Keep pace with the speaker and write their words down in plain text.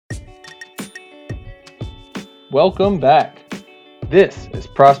Welcome back. This is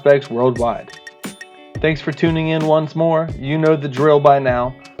Prospects Worldwide. Thanks for tuning in once more. You know the drill by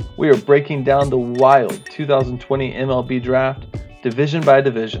now. We are breaking down the wild 2020 MLB draft, division by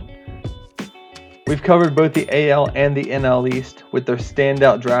division. We've covered both the AL and the NL East with their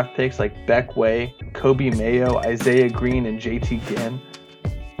standout draft picks like Beck Way, Kobe Mayo, Isaiah Green, and JT Ginn.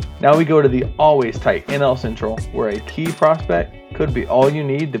 Now we go to the always tight NL Central, where a key prospect could be all you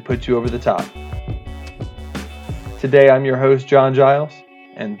need to put you over the top. Today I'm your host, John Giles,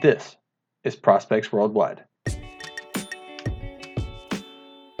 and this is Prospects Worldwide.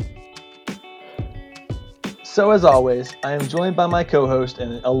 So as always, I am joined by my co-host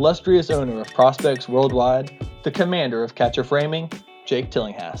and illustrious owner of Prospects Worldwide, the commander of Catcher Framing, Jake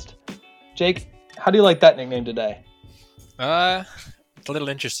Tillinghast. Jake, how do you like that nickname today? It's a little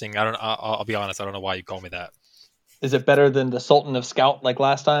interesting. I'll be honest. I don't know why you call me that. Is it better than the Sultan of Scout like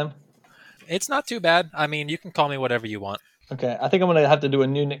last time? It's not too bad. I mean, you can call me whatever you want. Okay, I think I'm going to have to do a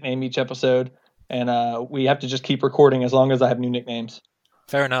new nickname each episode, and we have to just keep recording as long as I have new nicknames.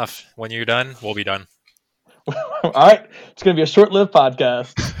 Fair enough. When you're done, we'll be done. All right, it's going to be a short-lived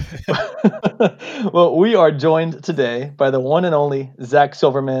podcast. Well, we are joined today by the one and only Zach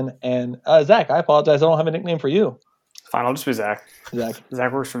Silverman. And Zach, I apologize, I don't have a nickname for you. Fine, I'll just be Zach.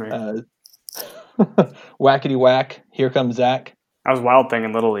 Zach works for me. Whackety whack, here comes Zach. I was Wild Thing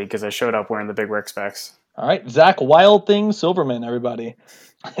in Little League because I showed up wearing the big Rick specs. All right, Zach Wild Thing Silverman, everybody.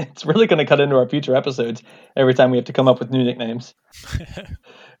 It's really going to cut into our future episodes every time we have to come up with new nicknames.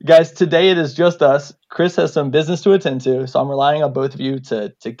 Guys, today it is just us. Chris has some business to attend to, so I'm relying on both of you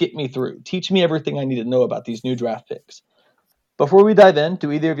to get me through. Teach me everything I need to know about these new draft picks. Before we dive in,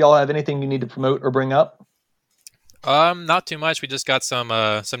 do either of y'all have anything you need to promote or bring up? Not too much. We just got some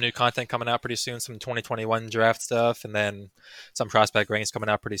new content coming out pretty soon, some 2021 draft stuff, and then some prospect rankings coming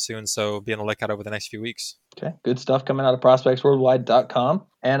out pretty soon. So be on the lookout over the next few weeks. Okay, good stuff coming out of prospectsworldwide.com.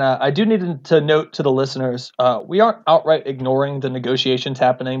 And I do need to note to the listeners, we aren't outright ignoring the negotiations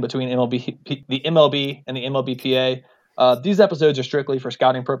happening between the MLB and the MLBPA. These episodes are strictly for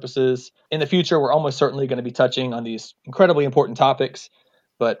scouting purposes. In the future, we're almost certainly going to be touching on these incredibly important topics.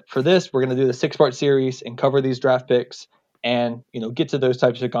 But for this, we're going to do the 6-part series and cover these draft picks and, get to those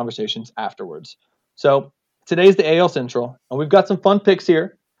types of conversations afterwards. So today's the AL Central, and we've got some fun picks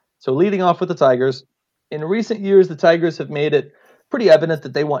here. So leading off with the Tigers. In recent years, the Tigers have made it pretty evident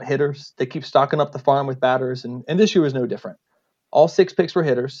that they want hitters. They keep stocking up the farm with batters, and this year was no different. All 6 picks were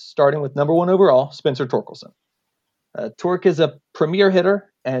hitters, starting with number 1 overall, Spencer Torkelson. Tork is a premier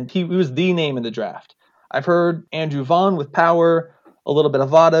hitter, and he was the name in the draft. I've heard Andrew Vaughn with power, a little bit of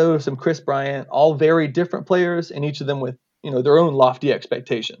Votto, some Chris Bryant, all very different players, and each of them with their own lofty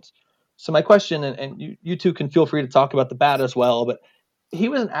expectations. So my question, and you two can feel free to talk about the bat as well, but he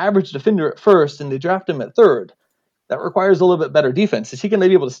was an average defender at first, and they drafted him at third. That requires a little bit better defense. Is he going to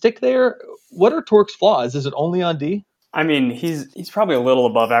be able to stick there? What are Tork's flaws? Is it only on D? I mean, he's probably a little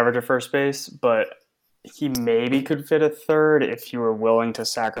above average at first base, but he maybe could fit at third if you were willing to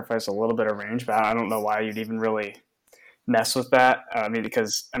sacrifice a little bit of range. But I don't know why you'd even really mess with that.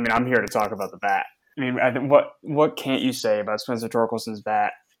 Because I'm here to talk about the bat. I think what can't you say about Spencer Torkelson's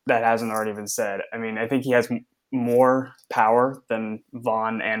bat that hasn't already been said? I think he has more power than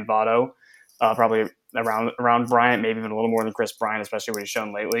Vaughn and Votto, probably around Bryant, maybe even a little more than Chris Bryant, especially what he's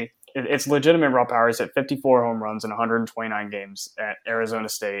shown lately. It's legitimate raw power. He's hit 54 home runs in 129 games at Arizona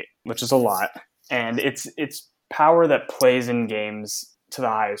State, which is a lot. And it's power that plays in games to the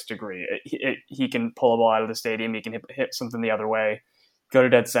highest degree. He can pull a ball out of the stadium. He can hit something the other way, go to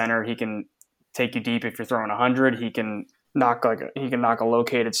dead center. He can take you deep if you're throwing 100. He can knock a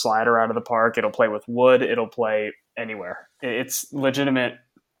located slider out of the park. It'll play with wood. It'll play anywhere. It's legitimate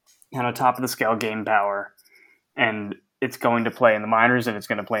kind of top of the scale game power, and it's going to play in the minors and it's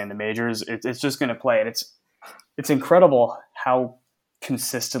going to play in the majors. It's just going to play, and it's incredible how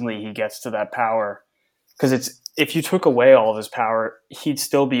consistently he gets to that power, because if you took away all of his power, he'd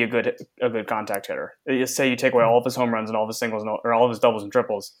still be a good contact hitter. Just say you take away all of his home runs and all of his singles or all of his doubles and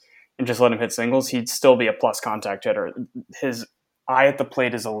triples and just let him hit singles, he'd still be a plus contact hitter. His eye at the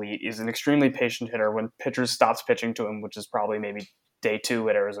plate is elite. He's an extremely patient hitter. When pitchers stops pitching to him, which is probably maybe day 2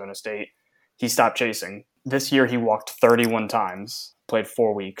 at Arizona State, he stopped chasing. This year he walked 31 times, played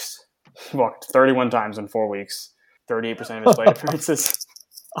 4 weeks. He walked 31 times in 4 weeks, 38% of his plate appearances.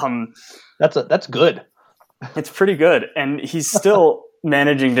 That's good. It's pretty good. And he's still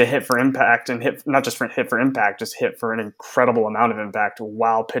managing to hit for impact, and not just hit for impact, just hit for an incredible amount of impact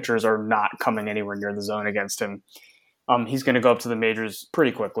while pitchers are not coming anywhere near the zone against him. He's going to go up to the majors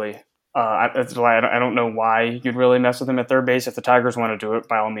pretty quickly. That's why I don't know why you'd really mess with him at third base. If the Tigers want to do it,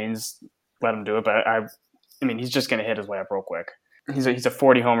 by all means, let them do it. But he's just going to hit his way up real quick. He's a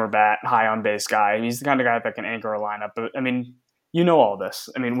 40 homer bat, high on base guy. He's the kind of guy that can anchor a lineup. But all this.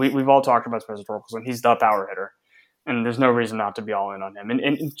 We've all talked about Spencer Torkelson. He's the power hitter, and there's no reason not to be all in on him.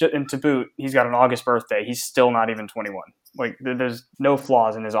 And to boot, he's got an August birthday. He's still not even 21. Like, there's no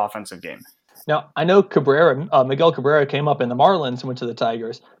flaws in his offensive game. Now, I know Miguel Cabrera came up in the Marlins and went to the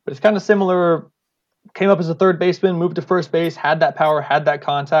Tigers, but it's kind of similar. Came up as a third baseman, moved to first base, had that power, had that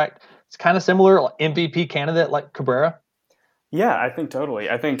contact. It's kind of similar, MVP candidate like Cabrera. Yeah, I think totally.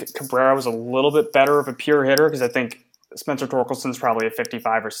 I think Cabrera was a little bit better of a pure hitter because I think Spencer Torkelson's probably a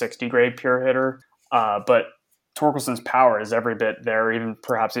 55 or 60 grade pure hitter. But Torkelson's power is every bit there,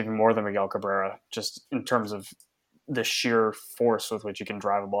 perhaps even more than Miguel Cabrera, just in terms of the sheer force with which you can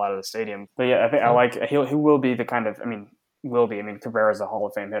drive a ball out of the stadium. But yeah, I think he will be the kind of, Cabrera's a Hall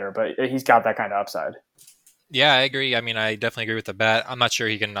of Fame hitter, but he's got that kind of upside. Yeah, I agree. I definitely agree with the bat. I'm not sure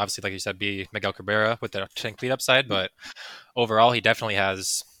he can, obviously, like you said, be Miguel Cabrera with the complete upside, but overall, he definitely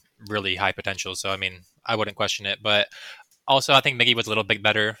has really high potential. So, I wouldn't question it. But also, I think Miggy was a little bit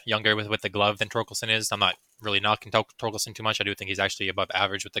better, younger with the glove than Torkelson is. I'm not really knocking Torkelson too much. I do think he's actually above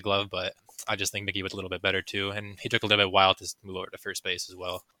average with the glove, but I just think Miggy was a little bit better too. And he took a little bit while to move over to first base as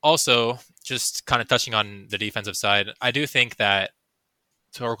well. Also, just kind of touching on the defensive side, I do think that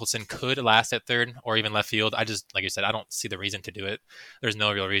Torkelson could last at third or even left field. I just, like you said, I don't see the reason to do it. There's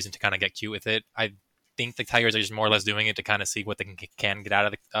no real reason to kind of get cute with it. I think the Tigers are just more or less doing it to kind of see what they can get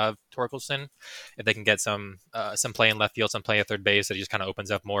out of Torkelson. If they can get some play in left field, some play at third base, it just kind of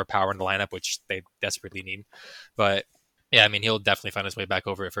opens up more power in the lineup, which they desperately need. But yeah, he'll definitely find his way back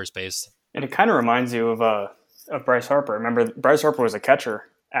over at first base. And it kind of reminds you of Bryce Harper. Remember, Bryce Harper was a catcher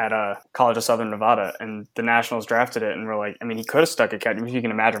at College of Southern Nevada, and the Nationals drafted it, and we're like, he could have stuck a catcher. You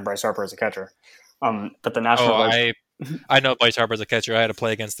can imagine Bryce Harper as a catcher. But the Nationals... I know Bryce Harper as a catcher. I had to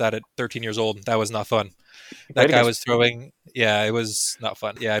play against that at 13 years old. That was not fun. That guy was throwing... Yeah, it was not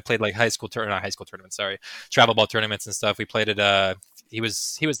fun. Yeah, I played like travel ball tournaments and stuff. We played at... He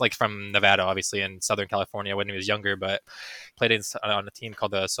was like from Nevada, obviously, in Southern California when he was younger, but played on a team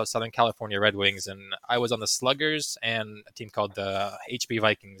called the Southern California Red Wings, and I was on the Sluggers and a team called the HB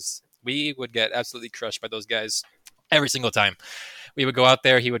Vikings. We would get absolutely crushed by those guys every single time. We would go out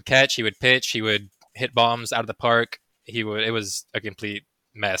there, he would catch, he would pitch, he would hit bombs out of the park. It was a complete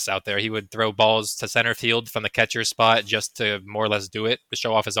mess out there. He would throw balls to center field from the catcher spot just to more or less do it, to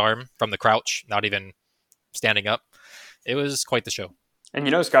show off his arm from the crouch, not even standing up. It was quite the show.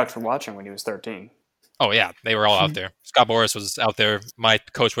 And Scott for watching when he was 13. Oh, yeah. They were all out there. Scott Boras was out there. My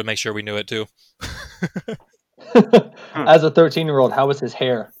coach would make sure we knew it, too. As a 13-year-old, how was his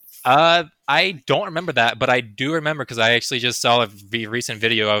hair? I don't remember that, but I do remember because I actually just saw a recent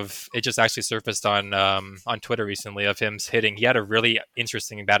video of it. Just actually surfaced on Twitter recently of him hitting. He had a really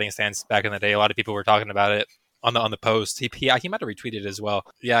interesting batting stance back in the day. A lot of people were talking about it on the post. He might have retweeted as well.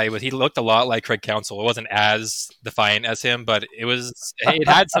 Yeah, he looked a lot like Craig Counsell. It wasn't as defiant as him, but it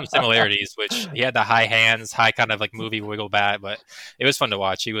had some similarities. Which he had the high hands, high kind of like movie wiggle bat, but it was fun to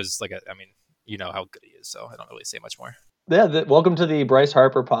watch. He was like you know how good he is, so I don't really say much more. Yeah, welcome to the Bryce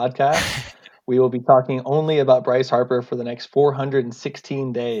Harper podcast. We will be talking only about Bryce Harper for the next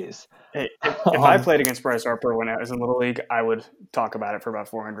 416 days. Hey, if I played against Bryce Harper when I was in Little League, I would talk about it for about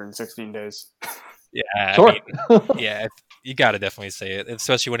 416 days. Yeah, sure. Yeah, you got to definitely say it,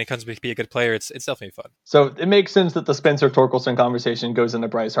 especially when it comes to be a good player. It's definitely fun. So it makes sense that the Spencer Torkelson conversation goes into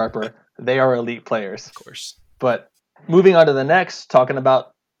Bryce Harper. They are elite players. Of course. But moving on to the next, talking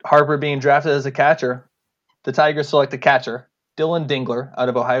about Harper being drafted as a catcher, the Tigers select a catcher, Dylan Dingler, out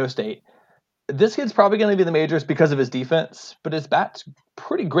of Ohio State. This kid's probably going to be the majors because of his defense, but his bat's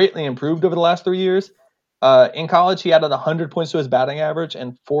pretty greatly improved over the last 3 years. In college, he added 100 points to his batting average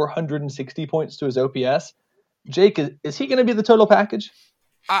and 460 points to his OPS. Jake, is he going to be the total package?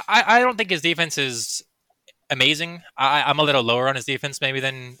 I don't think his defense is amazing. I'm a little lower on his defense maybe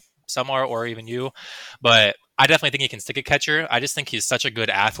than some are, or even you, but I definitely think he can stick a catcher. I just think he's such a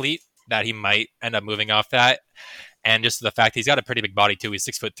good athlete that he might end up moving off that. And just the fact he's got a pretty big body too. He's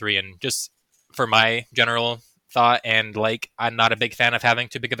 6'3", and just for my general thought, and I'm not a big fan of having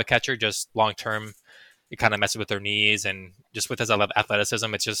too big of a catcher. Just long term, it kind of messes with their knees, and just with his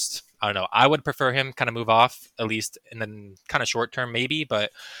athleticism, it's just, I don't know. I would prefer him kind of move off, at least in the kind of short term, maybe.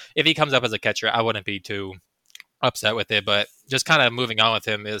 But if he comes up as a catcher, I wouldn't be too upset with it. But just kind of moving on with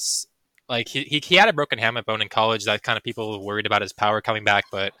him is like he had a broken hamate bone in college. That kind of people were worried about his power coming back,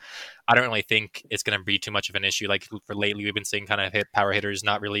 but I don't really think it's going to be too much of an issue. Like for lately, we've been seeing kind of power hitters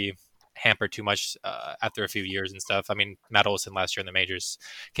not really hamper too much after a few years and stuff. Matt Olson last year in the majors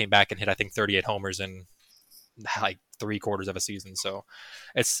came back and hit, I think, 38 homers in like 3/4 of a season. So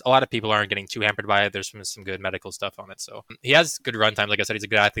it's a lot of people aren't getting too hampered by it. There's some good medical stuff on it. So he has good run time. Like I said, he's a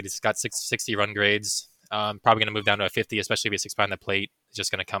good athlete. He's got 60 run grades. Probably going to move down to a 50, especially if he's 6 behind the plate. He's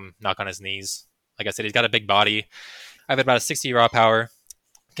just going to come knock on his knees. Like I said, he's got a big body. I have about a 60 raw power.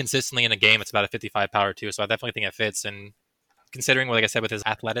 Consistently in a game, it's about a 55 power too. So I definitely think it fits. And considering, like I said, with his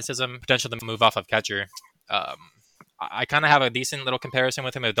athleticism, potential to move off of catcher, I kind of have a decent little comparison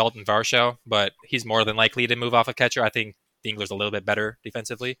with him with Dalton Varsho, but he's more than likely to move off of catcher. I think Dingler's a little bit better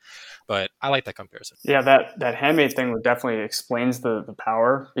defensively, but I like that comparison. Yeah, that handmade thing definitely explains the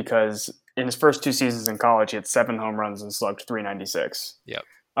power, because in his first 2 seasons in college, he had 7 home runs and slugged .396. Yep.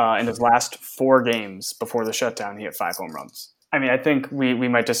 In his last 4 games before the shutdown, he had 5 home runs. I mean, I think we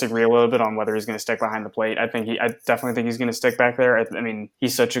might disagree a little bit on whether he's going to stick behind the plate. I definitely think he's going to stick back there. I mean,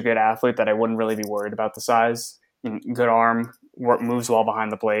 he's such a good athlete that I wouldn't really be worried about the size. Good arm, moves well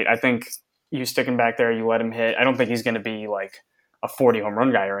behind the plate. I think you sticking back there, you let him hit. I don't think he's going to be like a 40 home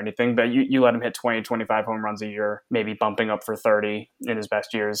run guy or anything, but you let him hit 20, 25 home runs a year, maybe bumping up for 30 in his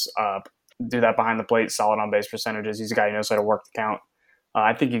best years. Do that behind the plate, solid on base percentages. He's a guy who knows how to work the count.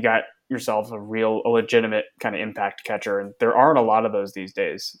 I think you got yourself a legitimate kind of impact catcher, and there aren't a lot of those these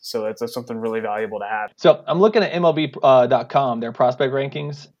days. So that's something really valuable to have. So I'm looking at MLB.com, their prospect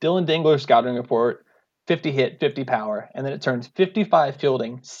rankings. Dylan Dingler scouting report, 50 hit, 50 power, and then it turns 55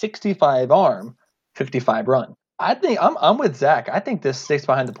 fielding, 65 arm, 55 run. I think I'm with Zach. I think this sticks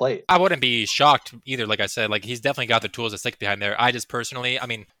behind the plate. I wouldn't be shocked either. Like I said, like he's definitely got the tools to stick behind there. I just personally, I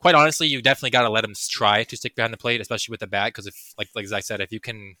mean, quite honestly, you definitely got to let him try to stick behind the plate, especially with the bat. Because if, like Zach said, if you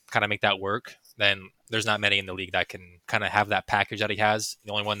can kind of make that work, then there's not many in the league that can kind of have that package that he has.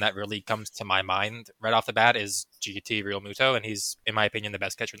 The only one that really comes to my mind right off the bat is GT Real Muto, and he's, in my opinion, the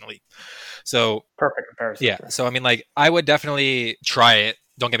best catcher in the league. So perfect comparison. Yeah. So I mean, like I would definitely try it.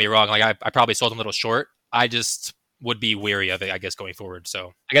 Don't get me wrong. Like I probably sold him a little short. I just would be wary of it, I guess, going forward.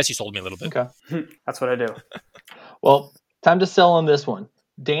 So I guess you sold me a little bit. Okay. That's what I do. Well, time to sell on this one.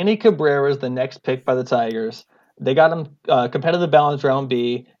 Danny Cabrera is the next pick by the Tigers. They got him competitive balance round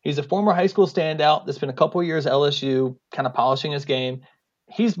B. He's a former high school standout that's been a couple of years at LSU, kind of polishing his game.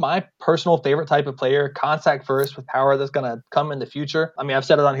 He's my personal favorite type of player, contact first with power that's going to come in the future. I mean, I've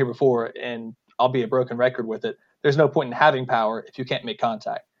said it on here before, and I'll be a broken record with it. There's no point in having power if you can't make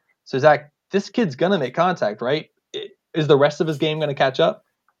contact. So, Zach, this kid's going to make contact, right? Is the rest of his game going to catch up?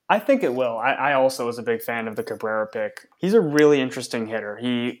 I think it will. I also was a big fan of the Cabrera pick. He's a really interesting hitter.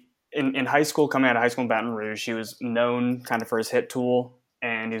 He in high school, coming out of high school in Baton Rouge, he was known kind of for his hit tool,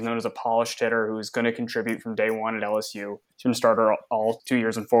 and he's known as a polished hitter who's going to contribute from day one at LSU. He's been a starter all 2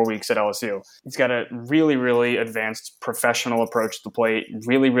 years and 4 weeks at LSU. He's got a really, really advanced professional approach to the plate,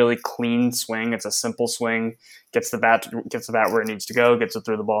 really, really clean swing. It's a simple swing, gets the bat where it needs to go, gets it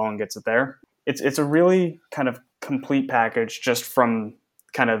through the ball, and gets it there. It's a really kind of complete package just from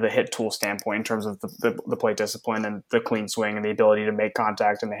kind of the hit tool standpoint in terms of the plate discipline and the clean swing and the ability to make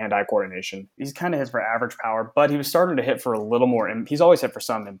contact and the hand-eye coordination. He's kind of hits for average power, but he was starting to hit for a little more. He's always hit for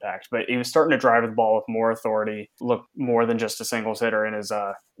some impact, but he was starting to drive the ball with more authority, look more than just a singles hitter in his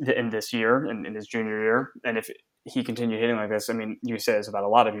in this year, in his junior year. And if he continued hitting like this, I mean, you say this about a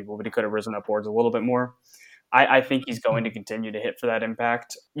lot of people, but he could have risen upwards a little bit more. I think he's going to continue to hit for that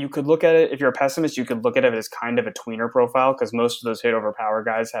impact. You could look at it, if you're a pessimist, you could look at it as kind of a tweener profile, because most of those hit over power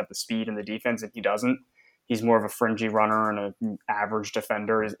guys have the speed and the defense, and he doesn't. He's more of a fringy runner and an average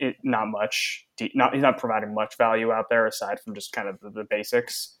defender. Not much. He's not providing much value out there aside from just kind of the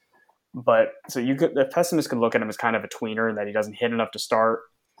basics. But so the pessimist could look at him as kind of a tweener, and that he doesn't hit enough to start,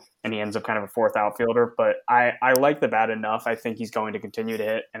 and he ends up kind of a fourth outfielder. But I like the bat enough. I think he's going to continue to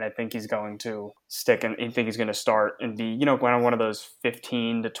hit, and I think he's going to stick, and I think he's going to start and be, one of those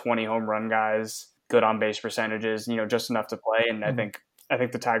 15 to 20 home run guys, good on base percentages, just enough to play. And I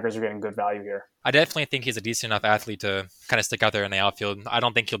think the Tigers are getting good value here. I definitely think he's a decent enough athlete to kind of stick out there in the outfield. I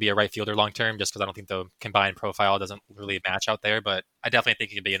don't think he'll be a right fielder long term, just because I don't think the combined profile doesn't really match out there. But I definitely think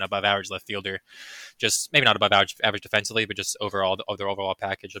he could be an above average left fielder. Just maybe not above average defensively, but just overall, their overall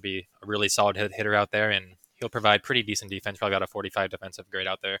package will be a really solid hitter out there, and he'll provide pretty decent defense. Probably about a 45 defensive grade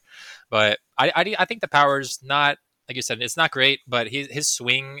out there. But I think the power's not, like you said, it's not great, but his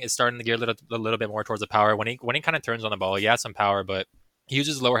swing is starting to gear a little bit more towards the power. When he kind of turns on the ball, he has some power, but he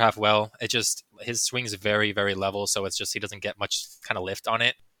uses the lower half well. It just, his swing is very, very level, so it's just he doesn't get much kind of lift on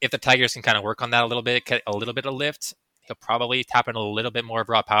it. If the Tigers can kind of work on that a little bit, get a little bit of lift, he'll probably tap in a little bit more of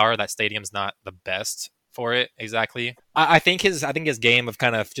raw power. That stadium's not the best for it exactly. I think his game of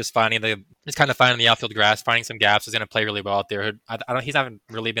kind of just finding the outfield grass, finding some gaps is going to play really well out there. He's not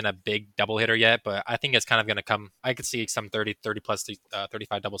really been a big double hitter yet, but I think it's kind of going to come. I could see some 30 plus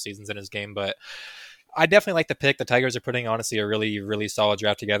 35 double seasons in his game, but I definitely like the pick. The Tigers are putting honestly a really, really solid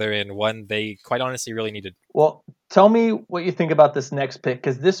draft together, and one they quite honestly really needed. Well, tell me what you think about this next pick,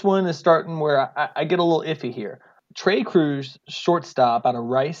 because this one is starting where I get a little iffy here. Trey Cruz, shortstop out of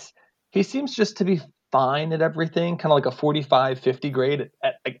Rice, he seems just to be fine at everything, kind of like a 45, 50 grade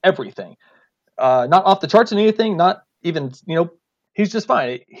at like everything. Not off the charts and anything, not even, he's just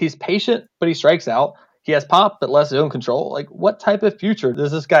fine. He's patient, but he strikes out. He has pop, but less zone control. Like, what type of future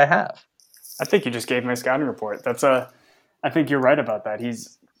does this guy have? I think you just gave my scouting report. I think you're right about that.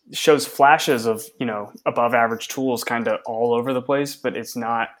 He's shows flashes of, above average tools kind of all over the place, but it's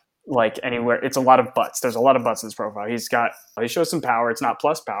not like anywhere. It's a lot of butts. There's a lot of butts in his profile. He shows some power. It's not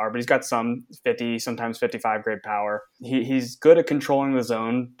plus power, but he's got some 50, sometimes 55 grade power. He's good at controlling the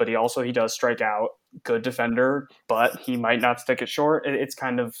zone, but he does strike out. Good defender, but he might not stick it short. It's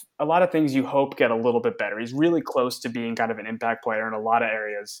kind of a lot of things you hope get a little bit better. He's really close to being kind of an impact player in a lot of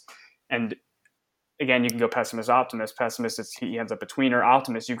areas. And again, you can go pessimist, optimist. Pessimist, he ends up a tweener.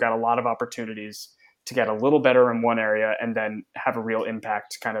 Optimist, you've got a lot of opportunities to get a little better in one area and then have a real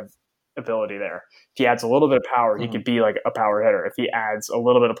impact kind of ability there. If he adds a little bit of power, he could be like a power hitter. If he adds a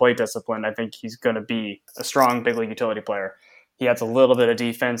little bit of plate discipline, I think he's going to be a strong big league utility player. He adds a little bit of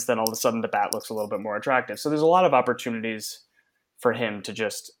defense, then all of a sudden the bat looks a little bit more attractive. So there's a lot of opportunities for him to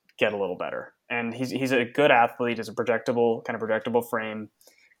just get a little better. And he's a good athlete. He's a projectable frame.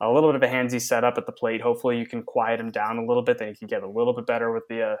 A little bit of a handsy setup at the plate. Hopefully you can quiet him down a little bit. Then he can get a little bit better with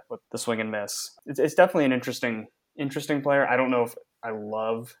the swing and miss. It's definitely an interesting player. I don't know if I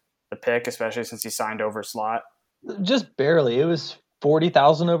love the pick, especially since he signed over slot. Just barely. It was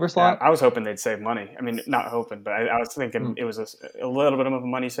 40,000 over slot. Yeah, I was hoping they'd save money. I mean, not hoping, but I was thinking it was a little bit of a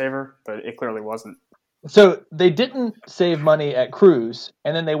money saver, but it clearly wasn't. So they didn't save money at Cruz,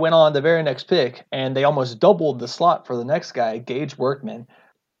 and then they went on the very next pick, and they almost doubled the slot for the next guy, Gage Workman.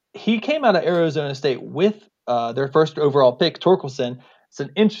 He came out of Arizona State with their first overall pick, Torkelson. It's an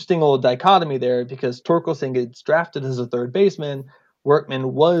interesting little dichotomy there because Torkelson gets drafted as a third baseman.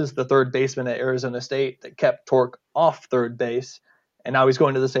 Workman was the third baseman at Arizona State that kept Torque off third base, and now he's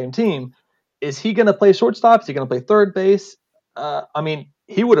going to the same team. Is he going to play shortstop? Is he going to play third base?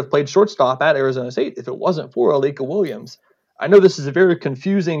 He would have played shortstop at Arizona State if it wasn't for Alika Williams. I know this is a very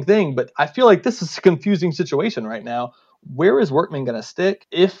confusing thing, but I feel like this is a confusing situation right now. Where is Workman going to stick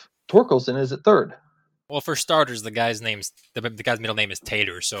if Torkelson is at third? Well, for starters, the guy's middle name is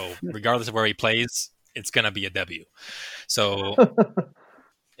Tater, so regardless of where he plays, it's going to be a W. So,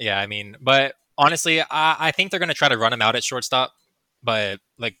 yeah, but honestly, I think they're going to try to run him out at shortstop, but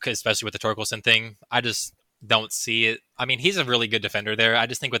especially with the Torkelson thing, I just don't see it. He's a really good defender there. I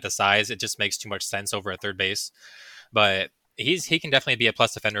just think with the size, it just makes too much sense over at third base. But he can definitely be a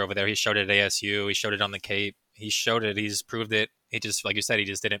plus defender over there. He showed it at ASU. He showed it on the Cape. He showed it. He's proved it. It just, like you said, he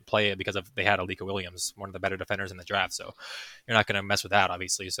just didn't play it because they had Alika Williams, one of the better defenders in the draft. So you're not going to mess with that,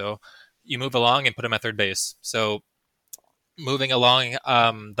 obviously. So you move along and put him at third base. So moving along,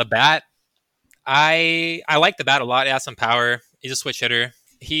 the bat, I like the bat a lot. It has some power. He's a switch hitter.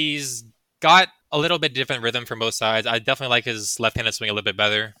 He's got a little bit different rhythm from both sides. I definitely like his left-handed swing a little bit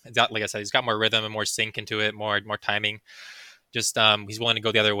better. Like I said, he's got more rhythm and more sync into it, more timing. Just he's willing to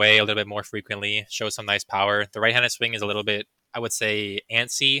go the other way a little bit more frequently, shows some nice power. The right-handed swing is a little bit, I would say,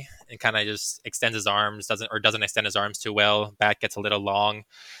 antsy and kind of just extends his arms, doesn't extend his arms too well. Bat gets a little long, and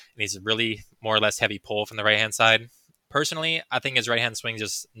he's really more or less heavy pull from the right-hand side. Personally, I think his right-hand swing is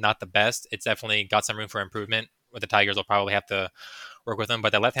just not the best. It's definitely got some room for improvement. With the Tigers, will probably have to work with him,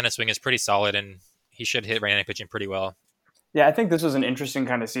 but the left-handed swing is pretty solid, and he should hit right-handed pitching pretty well. Yeah, I think this was an interesting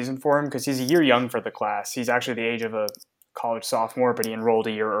kind of season for him because he's a year young for the class. He's actually the age of a college sophomore, but he enrolled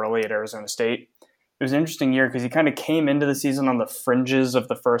a year early at Arizona State. It was an interesting year because he kind of came into the season on the fringes of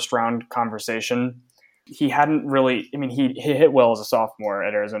the first round conversation. He hadn't really, he hit well as a sophomore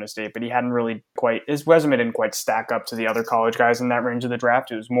at Arizona State, but he hadn't really his resume didn't quite stack up to the other college guys in that range of the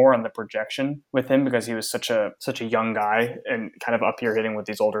draft. It was more on the projection with him because he was such a young guy and kind of up here hitting with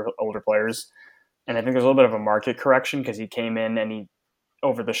these older players. And I think there's a little bit of a market correction because he came in and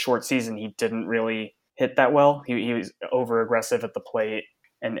over the short season, he didn't really hit that well. He was over aggressive at the plate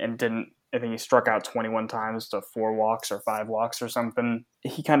and didn't. I think he struck out 21 times to 4 walks or 5 walks or something.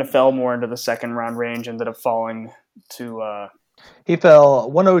 He kind of fell more into the second round range, ended up falling to... He fell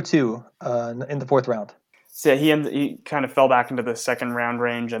 102 in the fourth round. So he kind of fell back into the second round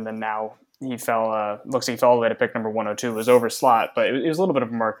range, and then now he fell... looks like he fell all the way to pick number 102. It was over slot, but it was a little bit of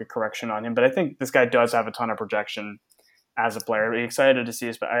a market correction on him. But I think this guy does have a ton of projection as a player. I'm excited to see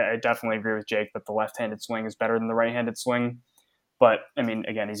this, but I definitely agree with Jake that the left-handed swing is better than the right-handed swing. But,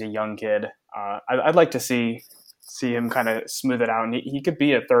 again, he's a young kid. I'd like to see him kind of smooth it out. And he could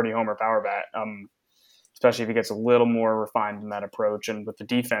be a 30-homer power bat. especially if he gets a little more refined in that approach. And with the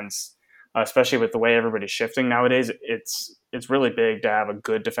defense, especially with the way everybody's shifting nowadays, it's really big to have a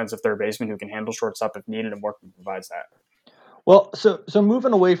good defensive third baseman who can handle shortstop if needed, and Workman provides that. Well, so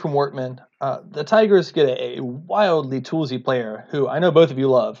moving away from Workman, the Tigers get a wildly toolsy player who I know both of you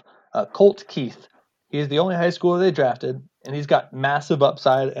love, Colt Keith. He's the only high schooler they drafted, and he's got massive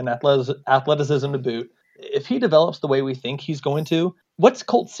upside and athleticism to boot. If he develops the way we think he's going to, what's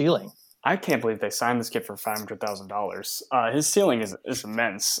Colt's ceiling? I can't believe they signed this kid for $500,000. His ceiling is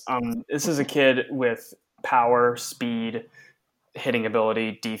immense. This is a kid with power, speed, hitting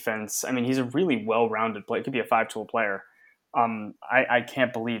ability, defense. I mean, he's a really well-rounded player. He could be a five-tool player. I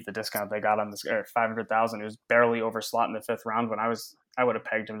can't believe the discount they got on this $500,000. It was barely over slot in the fifth round when I would have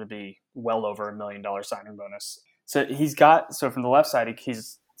pegged him to be well over $1 million signing bonus. So from the left side,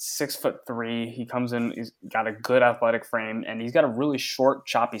 he's 6'3". He comes in, he's got a good athletic frame, and he's got a really short,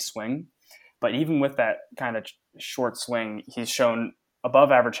 choppy swing. But even with that kind of short swing, he's shown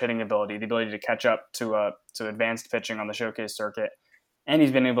above average hitting ability, the ability to catch up to advanced pitching on the showcase circuit. And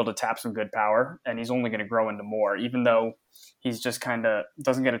he's been able to tap some good power, and he's only going to grow into more, even though he's just kind of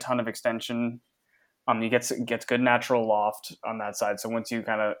doesn't get a ton of extension. He gets good natural loft on that side. So once you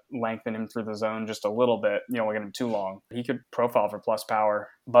kind of lengthen him through the zone just a little bit, you don't want to get him too long. He could profile for plus power,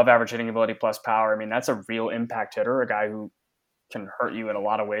 above average hitting ability plus power. I mean, that's a real impact hitter, a guy who can hurt you in a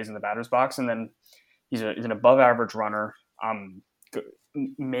lot of ways in the batter's box. And then he's an above average runner.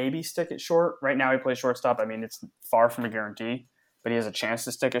 Maybe stick it short. Right now he plays shortstop. I mean, it's far from a guarantee, but he has a chance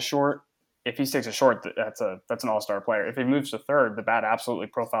to stick it short. If he sticks it short, that's an all-star player. If he moves to third, the bat absolutely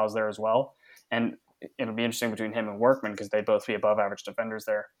profiles there as well. And it'll be interesting between him and Workman because they'd both be above average defenders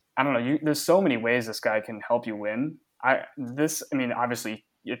there. I don't know. There's so many ways this guy can help you win. Obviously,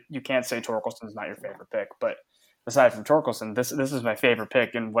 you can't say Torkelson's not your favorite pick, but aside from Torkelson, this is my favorite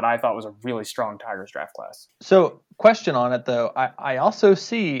pick in what I thought was a really strong Tigers draft class. So, question on it though, I also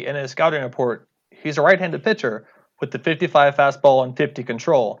see in his scouting report he's a right-handed pitcher with the 55 fastball and 50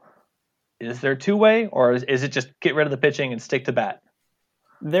 control. Is there two-way, or is it just get rid of the pitching and stick to bat?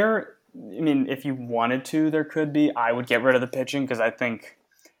 If you wanted to, there could be. I would get rid of the pitching because I think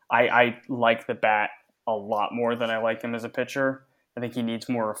I like the bat a lot more than I like him as a pitcher. I think he needs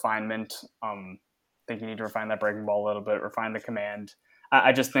more refinement. I think you need to refine that breaking ball a little bit, refine the command.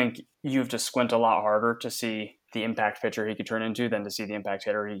 I just think you have to squint a lot harder to see the impact pitcher he could turn into than to see the impact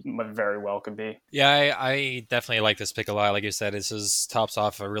hitter he very well could be. Yeah, I definitely like this pick a lot. Like you said, this is tops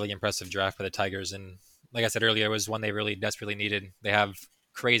off a really impressive draft for the Tigers. And like I said earlier, it was one they really desperately needed. They have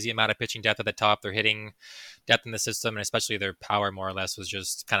crazy amount of pitching depth at the top. They're hitting depth in the system, and especially their power more or less was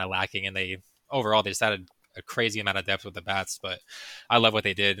just kind of lacking. And they just added a crazy amount of depth with the bats. But I love what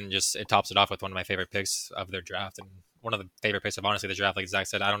they did, and just it tops it off with one of my favorite picks of their draft, and one of the favorite picks of honestly the draft. Like Zach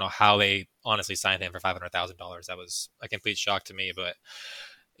said, I don't know how they honestly signed him for $500,000. That was a complete shock to me. But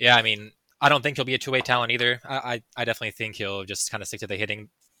yeah, I mean, I don't think he'll be a two-way talent either. I definitely think he'll just kind of stick to the hitting.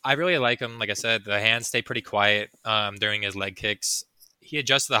 I really like him. Like I said, the hands stay pretty quiet during his leg kicks. He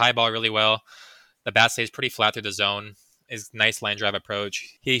adjusts the high ball really well. The bat stays pretty flat through the zone. His nice line drive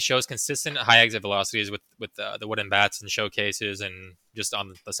approach. He shows consistent high exit velocities with the wooden bats and showcases and just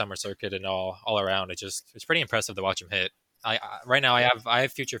on the summer circuit and all around. It's pretty impressive to watch him hit. Right now I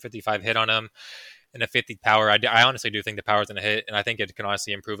have future 55 hit on him and a 50 power. I honestly do think the power's going to hit, and I think it can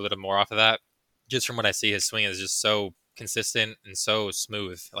honestly improve a little more off of that. Just from what I see, his swing is just so consistent and so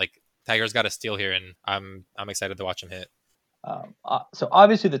smooth. Like Tigers got a steal here, and I'm excited to watch him hit. So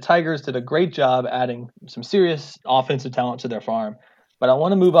obviously the Tigers did a great job adding some serious offensive talent to their farm, but I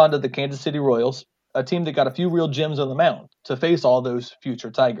want to move on to the Kansas City Royals, a team that got a few real gems on the mound to face all those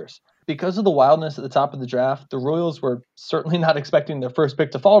future Tigers. Because of the wildness at the top of the draft, the Royals were certainly not expecting their first pick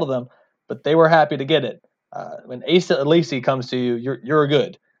to fall to them, but they were happy to get it. When Asa Lacy comes to you, you're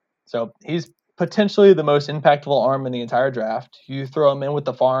good. So he's potentially the most impactful arm in the entire draft. You throw him in with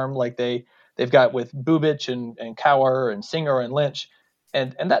the farm like they've got with Bubic and Cowher and Singer and Lynch,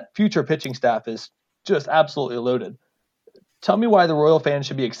 and that future pitching staff is just absolutely loaded. Tell me why the Royal fans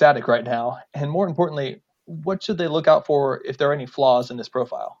should be ecstatic right now, and more importantly, what should they look out for if there are any flaws in this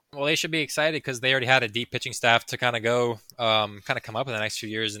profile? Well, they should be excited because they already had a deep pitching staff to kind of come up in the next few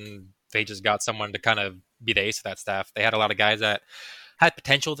years, and they just got someone to kind of be the ace of that staff. They had a lot of guys that had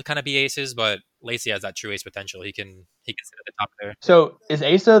potential to kind of be aces, but Lacy has that true ace potential. He can sit at the top there. So is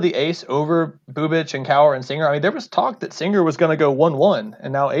Asa the ace over Bubic and Cowher and Singer? I mean, there was talk that Singer was going to go 1-1,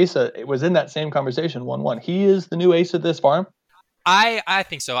 and now Asa was in that same conversation 1-1. He is the new ace of this farm? I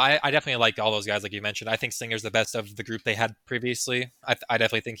think so. I definitely like all those guys, like you mentioned. I think Singer's the best of the group they had previously. I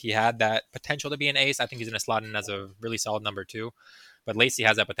definitely think he had that potential to be an ace. I think he's going to slot in as a really solid number two. But Lacy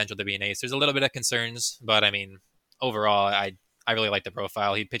has that potential to be an ace. There's a little bit of concerns, but I mean, overall, I really like the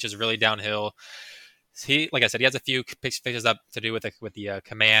profile. He pitches really downhill. He, like I said, he has a few pitches up to do with the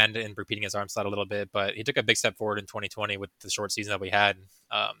command and repeating his arm slot a little bit, but he took a big step forward in 2020 with the short season that we had.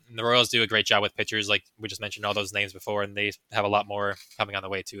 And the Royals do a great job with pitchers, like we just mentioned all those names before, and they have a lot more coming on the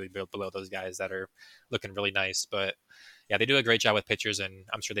way too, below those guys that are looking really nice. But yeah, they do a great job with pitchers, and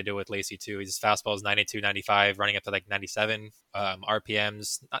I'm sure they do with Lacy too. His fastball is 92, 95, running up to like 97.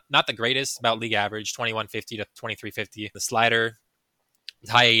 RPMs, not the greatest, about league average, 2150 to 2350. The slider,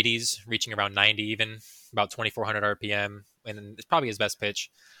 high 80s, reaching around 90 even, about 2400 RPM, and it's probably his best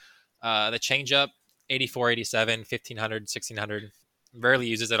pitch. The changeup, 84, 87, 1500, 1600. Rarely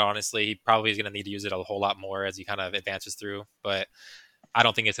uses it, honestly. He probably is going to need to use it a whole lot more as he kind of advances through, but I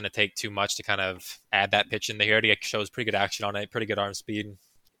don't think it's going to take too much to kind of add that pitch in there. He already shows pretty good action on it, pretty good arm speed.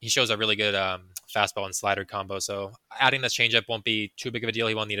 He shows a really good fastball and slider combo, so adding this changeup won't be too big of a deal.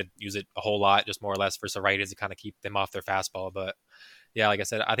 He won't need to use it a whole lot, just more or less for some righties to kind of keep them off their fastball, but yeah, like I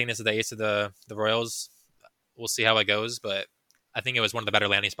said, I think this is the ace of the Royals. We'll see how it goes, but I think it was one of the better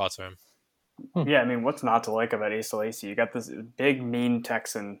landing spots for him. Yeah, I mean, what's not to like about Asa Lacy? You got this big, mean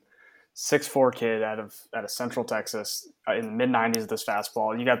Texan, 6'4" kid out of Central Texas in the mid 90s with this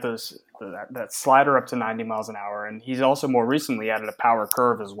fastball. You got that slider up to 90 miles an hour, and he's also more recently added a power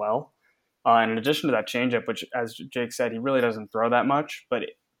curve as well. And in addition to that changeup, which, as Jake said, he really doesn't throw that much, but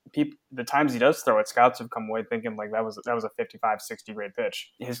the times he does throw it, scouts have come away thinking like that was a 55, 60 grade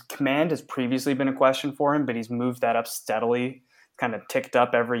pitch. His command has previously been a question for him, but he's moved that up steadily, kind of ticked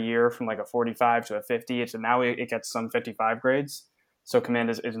up every year from like a 45 to a 50. So now it gets some 55 grades. So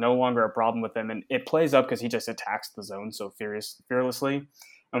command is no longer a problem with him. And it plays up because he just attacks the zone so fearlessly.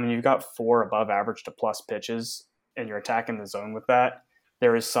 I mean, you've got 4 above average to plus pitches and you're attacking the zone with that.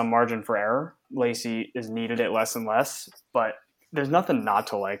 There is some margin for error. Lacy is needed at less and less, but there's nothing not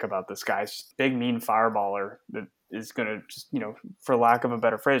to like about this guy. He's just a big, mean fireballer that is going to just, for lack of a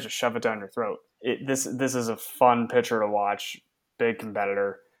better phrase, just shove it down your throat. This is a fun pitcher to watch, big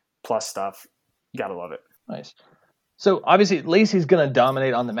competitor, plus stuff. You got to love it. Nice. So obviously Lacy's going to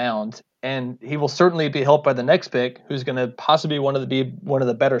dominate on the mound, and he will certainly be helped by the next pick, who's going to possibly be one of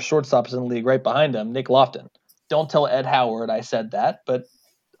the better shortstops in the league right behind him, Nick Lofton. Don't tell Ed Howard I said that, but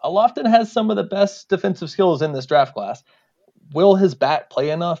Lofton has some of the best defensive skills in this draft class. Will his bat play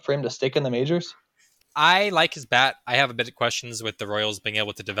enough for him to stick in the majors? I like his bat. I have a bit of questions with the Royals being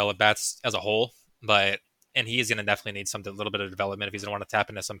able to develop bats as a whole, and he is going to definitely need a little bit of development if he's going to want to tap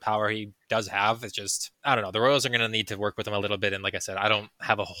into some power he does have. It's just, I don't know. The Royals are going to need to work with him a little bit. And like I said, I don't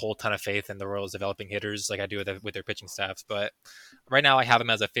have a whole ton of faith in the Royals developing hitters like I do with their pitching staffs. But right now I have him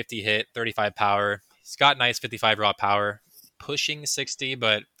as a 50 hit, 35 power. He's got nice 55 raw power, pushing 60,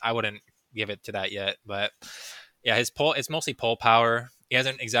 but I wouldn't give it to that yet. But yeah, it's mostly pull power. He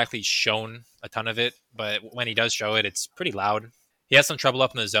hasn't exactly shown a ton of it, but when he does show it, it's pretty loud. He has some trouble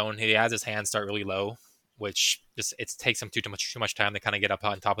up in the zone. He has his hands start really low, which just it takes him too much time to kind of get up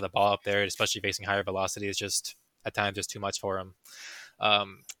on top of the ball up there, especially facing higher velocity. Is just at times just too much for him.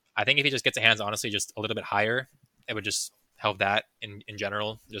 I think if he just gets the hands honestly just a little bit higher, it would just help that in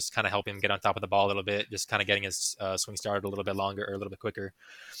general. Just kind of help him get on top of the ball a little bit, just kind of getting his swing started a little bit longer or a little bit quicker.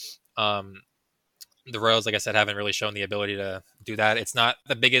 The Royals, like I said, haven't really shown the ability to do that. It's not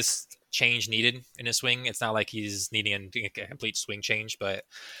the biggest change needed in his swing. It's not like he's needing a complete swing change, but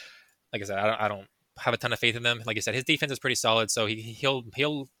like I said, I don't have a ton of faith in them. Like I said, his defense is pretty solid, so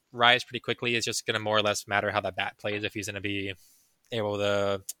he'll rise pretty quickly. It's just going to more or less matter how that bat plays if he's going to be able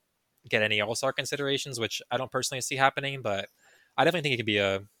to get any All-Star considerations, which I don't personally see happening, but I definitely think he could be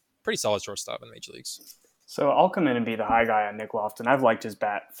a pretty solid shortstop in the major leagues. So I'll come in and be the high guy on Nick Lofton. I've liked his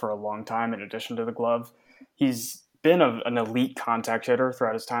bat for a long time in addition to the glove. He's been an elite contact hitter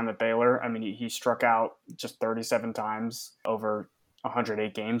throughout his time at Baylor. I mean, he struck out just 37 times over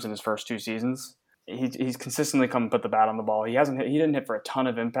 108 games in his first 2 seasons. He's consistently come and put the bat on the ball. He didn't hit for a ton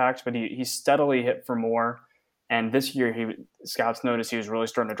of impact, but he steadily hit for more. And this year, scouts noticed he was really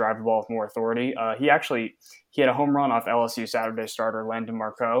starting to drive the ball with more authority. He had a home run off LSU Saturday starter Landon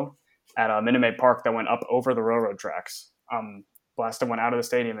Marcoux at Minute Maid Park that went up over the railroad tracks. Blasted went out of the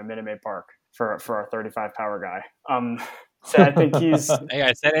stadium at Minute Maid Park for our 35 power guy. So I think he's. Hey,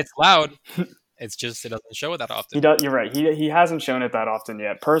 I said it's loud. It's just it doesn't show it that often. You're right. He hasn't shown it that often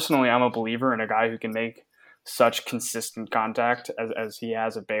yet. Personally, I'm a believer in a guy who can make such consistent contact as he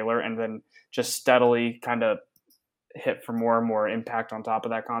has at Baylor, and then just steadily kind of hit for more and more impact on top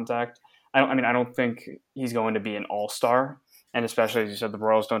of that contact. I don't think he's going to be an all-star, And especially, as you said, the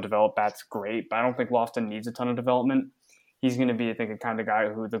Royals don't develop bats great, but I don't think Lofton needs a ton of development. He's going to be, I think, a kind of guy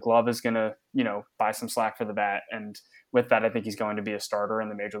who the glove is going to, buy some slack for the bat. And with that, I think he's going to be a starter in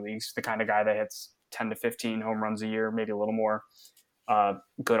the major leagues, the kind of guy that hits 10 to 15 home runs a year, maybe a little more.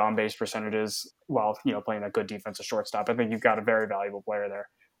 Good on base percentages while playing that good defensive shortstop. I think you've got a very valuable player there.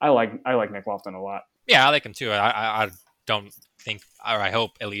 I like Nick Lofton a lot. Yeah, I like him too. I don't think, or I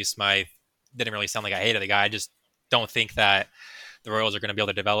hope at least, my didn't really sound like I hated the guy. I just don't think that the Royals are going to be able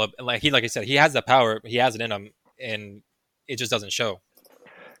to develop. And like I said, he has the power, he has it in him, and it just doesn't show.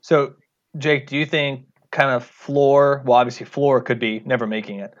 So, Jake, do you think kind of floor? Well, obviously, floor could be never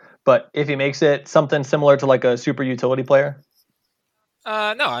making it, but if he makes it, something similar to like a super utility player.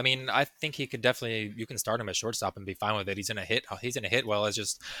 No, I mean, I think he could definitely. You can start him at shortstop and be fine with it. He's gonna hit. He's gonna hit well. I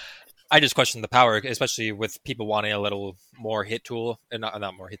just question the power, especially with people wanting a little more hit tool, and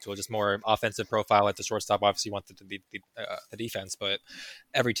not more hit tool, just more offensive profile at the shortstop. Obviously, you want the defense, but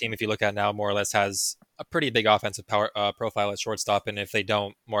every team, if you look at now, more or less has a pretty big offensive power profile at shortstop. And if they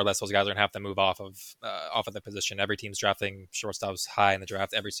don't, more or less, those guys are gonna have to move off of the position. Every team's drafting shortstops high in the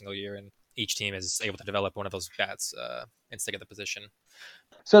draft every single year, and each team is able to develop one of those bats and stick at the position.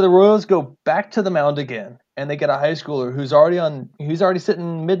 So the Royals go back to the mound again, and they get a high schooler who's already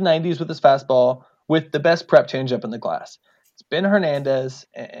sitting mid-90s with his fastball with the best prep changeup in the class. It's Ben Hernandez,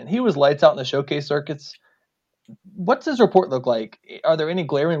 and he was lights out in the showcase circuits. What's his report look like? Are there any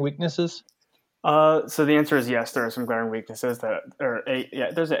glaring weaknesses? So the answer is yes. There are some glaring weaknesses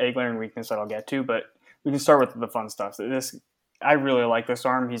there's a glaring weakness that I'll get to, but we can start with the fun stuff. I really like this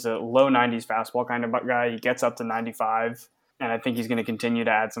arm. He's a low 90s fastball kind of guy. He gets up to 95. And I think he's going to continue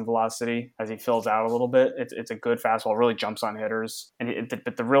to add some velocity as he fills out a little bit. It's a good fastball, really jumps on hitters.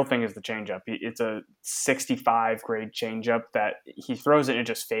 But the real thing is the changeup. It's a 65 grade changeup that he throws it and it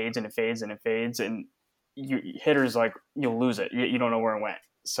just fades and it fades and it fades. And hitters, like, you'll lose it. You don't know where it went.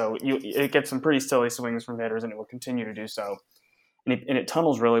 So it gets some pretty silly swings from hitters, and it will continue to do so. And it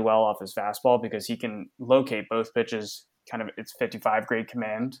tunnels really well off his fastball because he can locate both pitches. Kind of, it's 55 grade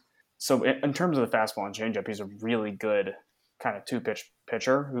command. So in terms of the fastball and changeup, he's a really good kind of two-pitch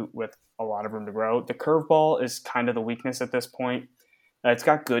pitcher with a lot of room to grow. The curveball is kind of the weakness at this point. It's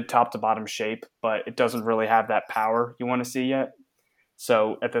got good top-to-bottom shape, but it doesn't really have that power you want to see yet.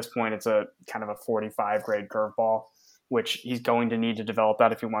 So at this point, it's a kind of a 45-grade curveball, which he's going to need to develop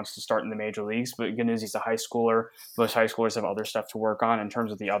that if he wants to start in the major leagues. But good news, he's a high schooler. Most high schoolers have other stuff to work on. In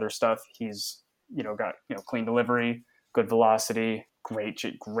terms of the other stuff, he's got clean delivery, good velocity, great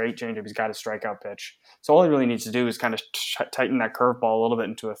changeup. He's got a strikeout pitch. So all he really needs to do is kind of tighten that curveball a little bit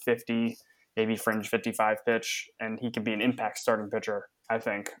into a 50, maybe fringe 55 pitch, and he can be an impact starting pitcher, I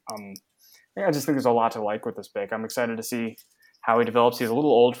think. I just think there's a lot to like with this pick. I'm excited to see how he develops. He's a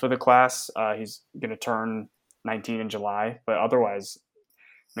little old for the class. He's going to turn 19 in July, but otherwise,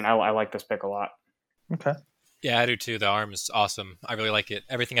 I like this pick a lot. Okay. Yeah, I do too. The arm is awesome. I really like it.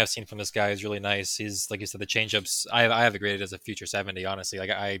 Everything I've seen from this guy is really nice. He's, like you said, the changeups. I have it graded as a future 70. Honestly, like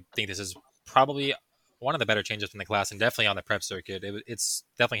I think this is probably one of the better changeups in the class, and definitely on the prep circuit. It's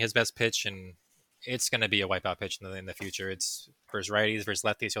definitely his best pitch, and it's going to be a wipeout pitch in the future. It's versus righties, versus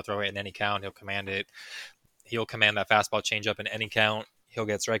lefties. He'll throw it in any count. He'll command it. He'll command that fastball changeup in any count. He'll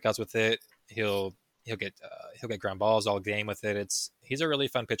get strikeouts with it. He'll get ground balls all game with it. He's a really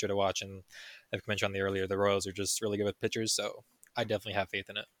fun pitcher to watch, and like I mentioned earlier, the Royals are just really good with pitchers, so I definitely have faith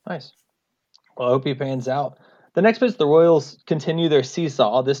in it. Nice. Well, I hope he pans out. The next pitch, the Royals continue their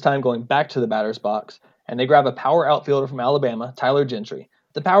seesaw, this time going back to the batter's box, and they grab a power outfielder from Alabama, Tyler Gentry.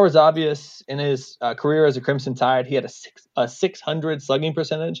 The power is obvious. In his career as a Crimson Tide, he had a 600 slugging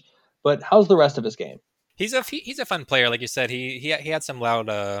percentage, but how's the rest of his game? He's a fun player, like you said. He had some loud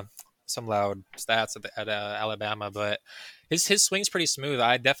stats at Alabama, but his swing's pretty smooth.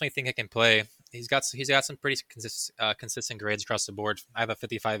 I definitely think he can play. He's got some pretty consistent grades across the board. I have a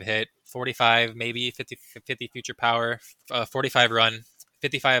 55 hit, 45 maybe 50 future power, 45 run,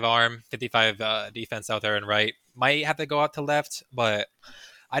 55 arm, 55 defense out there and right. Might have to go out to left, but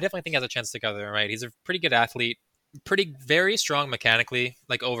I definitely think he has a chance to go there and right. He's a pretty good athlete. Very strong mechanically,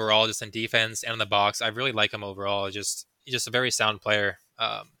 like overall, just in defense and in the box. I really like him overall. He's just a very sound player.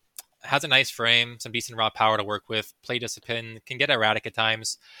 Has a nice frame, some decent raw power to work with, play discipline, can get erratic at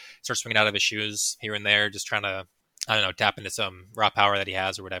times, start swinging out of his shoes here and there, just trying to, tap into some raw power that he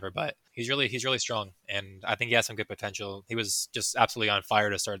has or whatever. But he's really strong, and I think he has some good potential. He was just absolutely on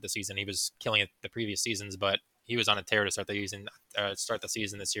fire to start the season. He was killing it the previous seasons, but he was on a tear to start the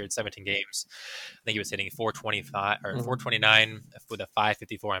season this year in 17 games. I think he was hitting 425 or 429 with a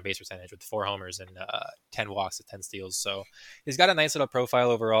 554 on base percentage with 4 homers and 10 walks and 10 steals. So he's got a nice little profile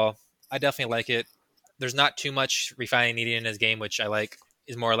overall. I definitely like it. there's not too much refining needed in his game, which I like.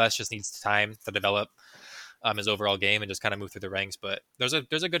 Is more or less just needs time to develop his overall game and just kind of move through the ranks. But there's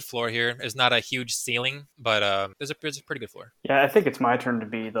a good floor here. It's not a huge ceiling, but there's a pretty good floor. Yeah, I think it's my turn to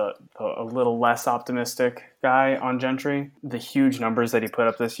be the a little less optimistic guy on Gentry. The huge numbers that he put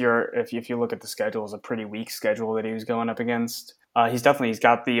up this year, if you look at the schedule, is a pretty weak schedule that he was going up against. He's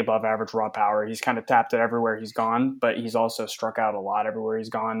got the above average raw power. He's kind of tapped it everywhere he's gone, but he's also struck out a lot everywhere he's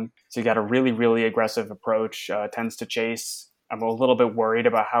gone. So he got a really, really aggressive approach, tends to chase. I'm a little bit worried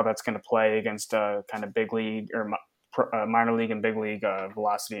about how that's going to play against kind of big league or minor league and big league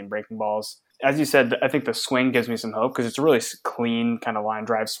velocity and breaking balls. As you said, I think the swing gives me some hope because it's a really clean kind of line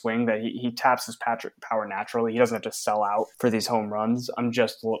drive swing that he taps his power naturally. He doesn't have to sell out for these home runs. I'm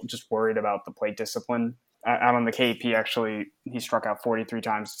just worried about the plate discipline. Out on the Cape, he struck out 43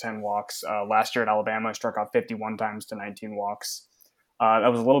 times to 10 walks. Last year at Alabama, he struck out 51 times to 19 walks. That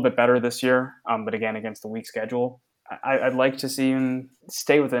was a little bit better this year, but again, against the weak schedule. I'd like to see him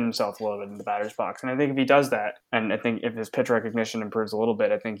stay within himself a little bit in the batter's box. And I think if he does that, and I think if his pitch recognition improves a little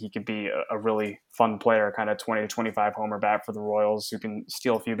bit, I think he could be a really fun player, kind of 20 to 25 homer bat for the Royals who can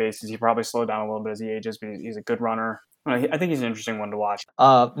steal a few bases. He probably slow down a little bit as he ages, but he's a good runner. I think he's an interesting one to watch.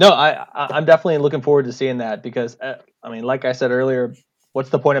 No, I'm definitely looking forward to seeing that because, like I said earlier, what's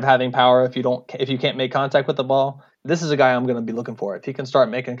the point of having power if you can't make contact with the ball? This is a guy I'm going to be looking for. If he can start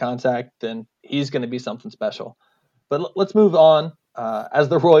making contact, then he's going to be something special. But let's move on. As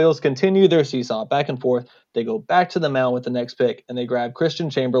the Royals continue their seesaw back and forth, they go back to the mound with the next pick, and they grab Christian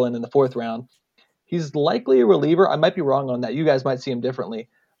Chamberlain in the 4th round. He's likely a reliever. I might be wrong on that. You guys might see him differently.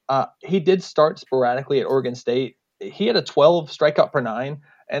 He did start sporadically at Oregon State. He had a 12 strikeout per 9,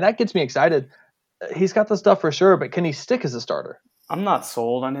 and that gets me excited. He's got the stuff for sure, but can he stick as a starter? I'm not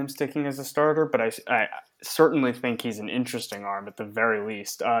sold on him sticking as a starter, but I certainly think he's an interesting arm at the very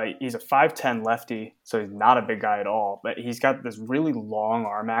least. He's a 5'10 lefty, so he's not a big guy at all, but he's got this really long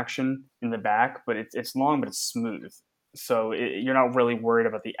arm action in the back, but it's long, but it's smooth. So you're not really worried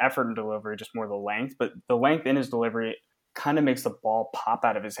about the effort in delivery, just more the length, but the length in his delivery kind of makes the ball pop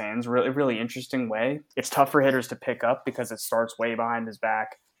out of his hands really, really interesting way. It's tough for hitters to pick up because it starts way behind his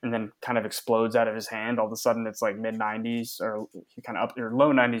back and then kind of explodes out of his hand. All of a sudden it's like mid 90s or he kind of up or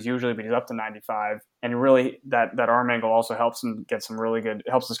low 90s usually, but he's up to 95. And really that arm angle also helps him get some really good,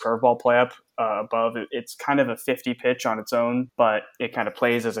 helps his curveball play up above. It's kind of a 50 pitch on its own, but it kind of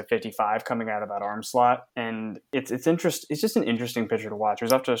plays as a 55 coming out of that arm slot. And it's just an interesting pitcher to watch. He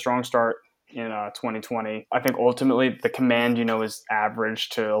was off to a strong start in 2020. I think ultimately the command, is average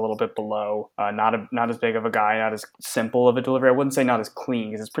to a little bit below. Not as big of a guy, not as simple of a delivery. I wouldn't say not as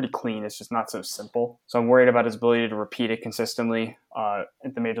clean because it's pretty clean. It's just not so simple. So I'm worried about his ability to repeat it consistently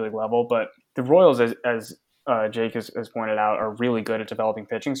at the major league level. But the Royals, as Jake has pointed out, are really good at developing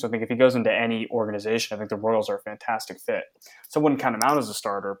pitching. So I think if he goes into any organization, I think the Royals are a fantastic fit. So I wouldn't count him out as a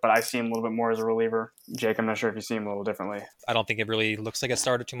starter, but I see him a little bit more as a reliever. Jake, I'm not sure if you see him a little differently. I don't think it really looks like a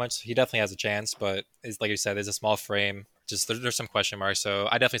starter too much. He definitely has a chance, but like you said, there's a small frame. Just there's some question marks. So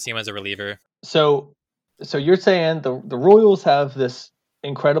I definitely see him as a reliever. So you're saying the Royals have this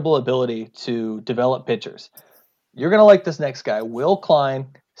incredible ability to develop pitchers. You're going to like this next guy, Will Klein,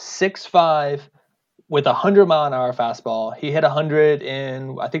 6'5", with a 100-mile-an-hour fastball. He hit 100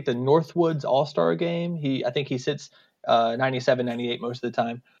 in, I think, the Northwoods All-Star game. I think he sits 97, 98 most of the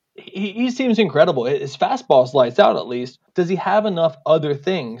time. He seems incredible. His fastball's lights out, at least. Does he have enough other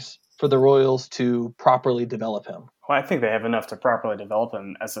things for the Royals to properly develop him? Well, I think they have enough to properly develop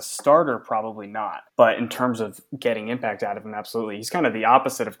him. As a starter, probably not. But in terms of getting impact out of him, absolutely. He's kind of the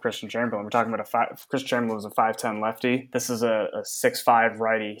opposite of Christian Chamberlain. We're talking about Christian Chamberlain was a 5'10 lefty. This is a 6'5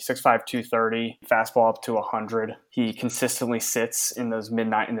 righty, 6'5", 230, fastball up to 100. He consistently sits in the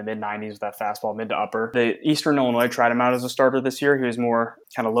mid-90s with that fastball, mid to upper. The Eastern Illinois tried him out as a starter this year. He was more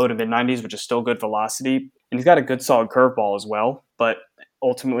kind of low to mid-90s, which is still good velocity. And he's got a good solid curveball as well. But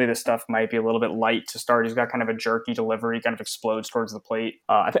ultimately, this stuff might be a little bit light to start. He's got kind of a jerky delivery, kind of explodes towards the plate.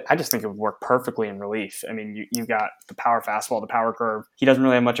 I just think it would work perfectly in relief. I mean, you got the power fastball, the power curve. He doesn't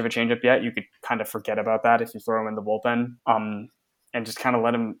really have much of a changeup yet. You could kind of forget about that if you throw him in the bullpen and just kind of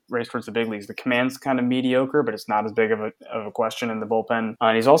let him race towards the big leagues. The command's kind of mediocre, but it's not as big of a question in the bullpen.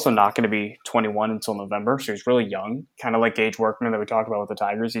 And he's also not going to be 21 until November, so he's really young, kind of like Gage Workman that we talked about with the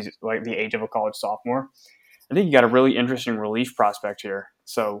Tigers. He's like the age of a college sophomore. I think you got a really interesting relief prospect here.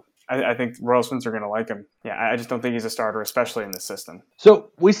 So I think Royal Twins are going to like him. Yeah, I just don't think he's a starter, especially in this system.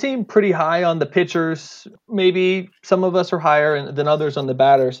 So we seem pretty high on the pitchers. Maybe some of us are higher than others on the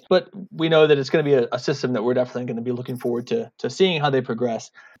batters, but we know that it's going to be a system that we're definitely going to be looking forward to seeing how they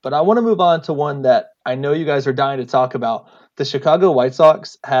progress. But I want to move on to one that I know you guys are dying to talk about. The Chicago White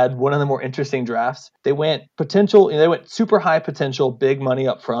Sox had one of the more interesting drafts. They went super high potential, big money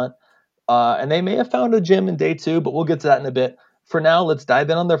up front. And they may have found a gem in day two, but we'll get to that in a bit. For now, let's dive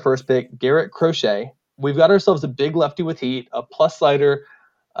in on their first pick, Garrett Crochet. We've got ourselves a big lefty with heat, a plus slider,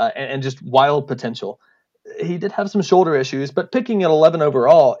 and just wild potential. He did have some shoulder issues, but picking at 11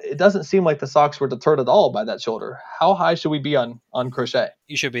 overall, it doesn't seem like the Sox were deterred at all by that shoulder. How high should we be on Crochet?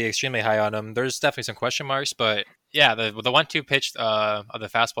 You should be extremely high on him. There's definitely some question marks, but yeah, the 1-2 pitch of the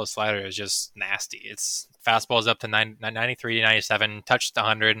fastball slider is just nasty. It's fastballs up to 93, 97, touched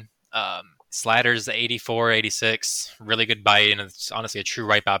 100. Sliders 84, 86, really good bite, and it's honestly a true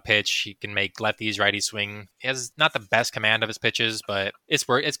wipeout pitch. He can make lefties, righties swing. He has not the best command of his pitches, but it's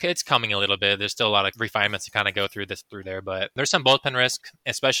coming a little bit. There's still a lot of refinements to kind of go through there, but there's some bullpen risk,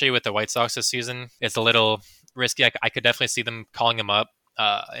 especially with the White Sox this season. It's a little risky. I could definitely see them calling him up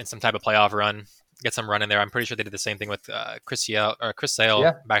in some type of playoff run. Get some run in there. I'm pretty sure they did the same thing with Chris Sale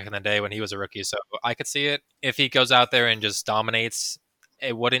back in the day when he was a rookie. So I could see it. If he goes out there and just dominates,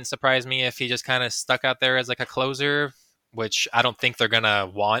 it wouldn't surprise me if he just kind of stuck out there as like a closer, which I don't think they're going to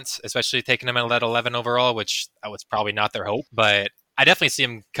want, especially taking him at 11 overall, which was probably not their hope. But I definitely see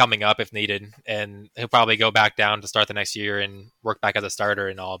him coming up if needed, and he'll probably go back down to start the next year and work back as a starter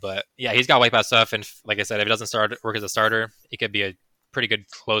and all. But yeah, he's got wipeout stuff. And like I said, if it doesn't work as a starter, he could be a pretty good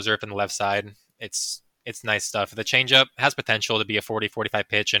closer from the left side. It's nice stuff. The changeup has potential to be a 40, 45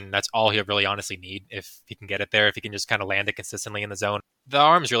 pitch, and that's all he'll really honestly need if he can get it there, if he can just kind of land it consistently in the zone. The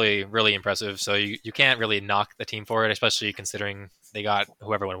arm's really, really impressive, so you can't really knock the team for it, especially considering they got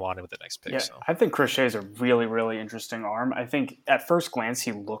whoever one wanted with the next pick. Yeah, so. I think Crochet is a really, really interesting arm. I think at first glance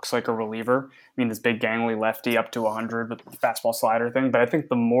he looks like a reliever. I mean, this big gangly lefty up to 100 with the fastball slider thing, but I think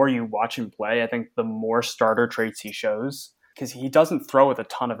the more you watch him play, I think the more starter traits he shows, because he doesn't throw with a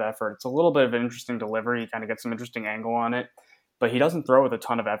ton of effort. It's a little bit of an interesting delivery. You kind of get some interesting angle on it, but he doesn't throw with a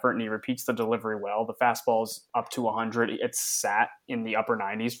ton of effort, and he repeats the delivery well. The fastball's up to 100. It's sat in the upper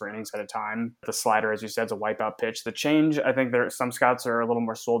 90s for innings at a time. The slider, as you said, is a wipeout pitch. The change, I think some scouts are a little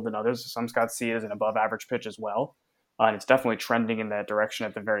more sold than others. Some scouts see it as an above average pitch as well. And it's definitely trending in that direction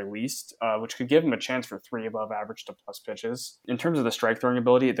at the very least, which could give him a chance for 3 above average to plus pitches. In terms of the strike throwing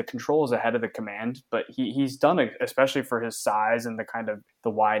ability, the control is ahead of the command, but he's done it, especially for his size and the kind of the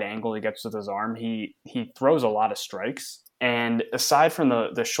wide angle he gets with his arm. He throws a lot of strikes. And aside from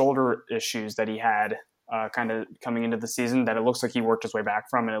the shoulder issues that he had kind of coming into the season, that it looks like he worked his way back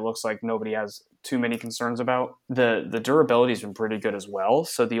from, and it looks like nobody has too many concerns about, the durability has been pretty good as well.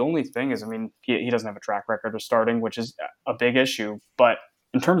 So the only thing is, I mean, he doesn't have a track record of starting, which is a big issue. But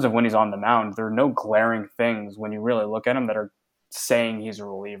in terms of when he's on the mound, there are no glaring things when you really look at him that are saying he's a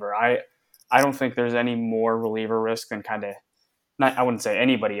reliever. I don't think there's any more reliever risk than I wouldn't say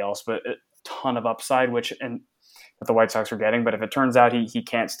anybody else, but a ton of upside, that the White Sox are getting. But if it turns out he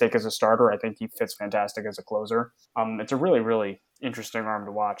can't stick as a starter, I think he fits fantastic as a closer. It's a really, really interesting arm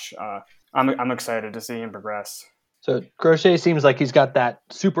to watch. I'm excited to see him progress. So Crochet seems like he's got that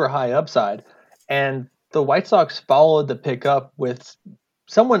super high upside, and the White Sox followed the pick up with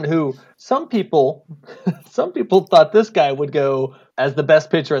someone who some people thought this guy would go as the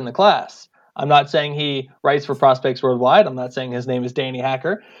best pitcher in the class. I'm not saying he writes for Prospects Worldwide. I'm not saying his name is Danny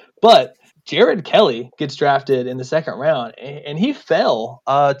Hacker, but Jared Kelly gets drafted in the second round, and he fell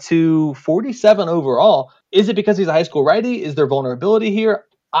to 47 overall. Is it because he's a high school righty? Is there vulnerability here?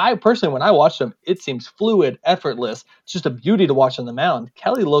 I personally, when I watched him, it seems fluid, effortless. It's just a beauty to watch on the mound.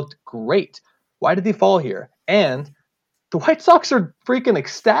 Kelly looked great. Why did he fall here? And the White Sox are freaking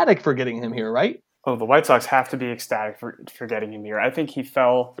ecstatic for getting him here, right? Oh, the White Sox have to be ecstatic for getting him here. I think he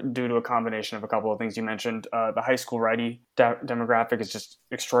fell due to a combination of a couple of things you mentioned. The high school righty demographic is just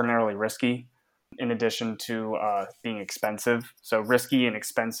extraordinarily risky, in addition to being expensive. So risky and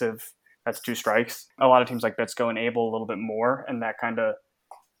expensive, that's 2 strikes. A lot of teams like Bitsko enable a little bit more, and that kind of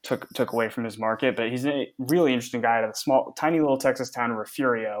took away from his market. But he's a really interesting guy out of the tiny little Texas town of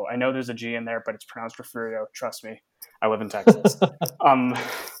Refugio. I know there's a G in there, but it's pronounced Refugio. Trust me, I live in Texas.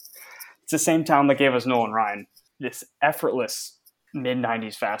 It's the same town that gave us Nolan Ryan, this effortless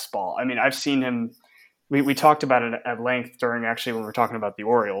mid-90s fastball. I mean, I've seen him. We talked about it at length during actually when we were talking about the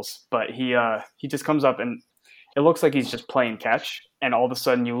Orioles, but he just comes up and it looks like he's just playing catch, and all of a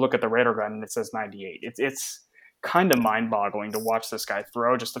sudden you look at the radar gun and it says 98. It's kind of mind-boggling to watch this guy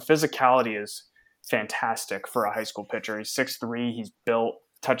throw. Just the physicality is fantastic for a high school pitcher. He's 6'3", he's built.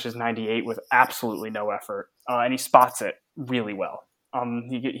 touches 98 with absolutely no effort, and he spots it really well.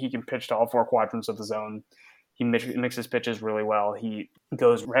 He can pitch to all four quadrants of the zone. He mixes pitches really well. He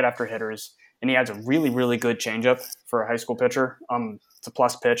goes right after hitters, and he adds a really, really good changeup for a high school pitcher. It's a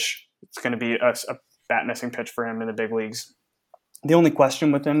plus pitch. It's going to be a bat missing pitch for him in the big leagues. The only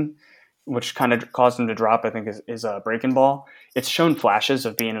question with him, which kind of caused him to drop, I think, is a breaking ball. It's shown flashes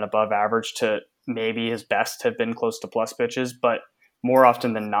of being an above average to maybe his best have been close to plus pitches, but more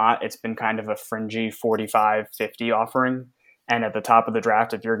often than not, it's been kind of a fringy 45, 50 offering. And at the top of the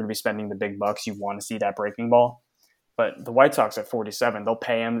draft, if you're going to be spending the big bucks, you want to see that breaking ball. But the White Sox at 47, they'll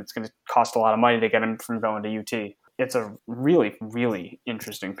pay him. It's going to cost a lot of money to get him from going to UT. It's a really, really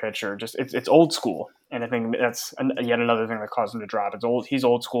interesting pitcher. Just it's old school, and I think that's yet another thing that caused him to drop. He's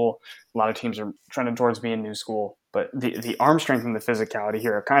old school. A lot of teams are trending towards being new school, but the arm strength and the physicality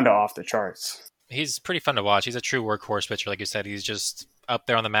here are kind of off the charts. He's pretty fun to watch. He's a true workhorse pitcher, like you said. He's just up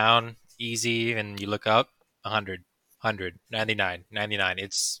there on the mound, easy, and you look up, 100, 99, 99.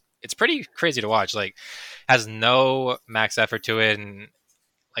 It's pretty crazy to watch. Like, has no max effort to it, and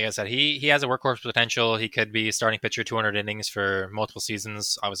like I said, he has a workhorse potential. He could be starting pitcher 200 innings for multiple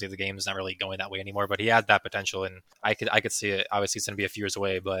seasons. Obviously, the game is not really going that way anymore, but he has that potential, and I could see it. Obviously, it's going to be a few years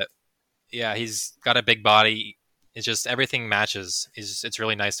away, but yeah, he's got a big body. It's just everything matches. It's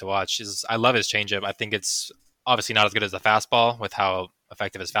really nice to watch. I love his changeup. I think it's obviously not as good as the fastball with how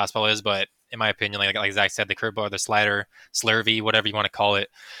effective his fastball is, but in my opinion, like Zach said, the curveball, the slider, slurvy, whatever you want to call it,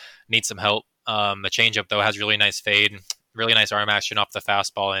 needs some help. The changeup though has really nice fade, really nice arm action off the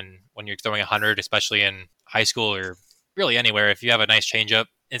fastball, and when you're throwing 100, especially in high school or really anywhere, if you have a nice changeup,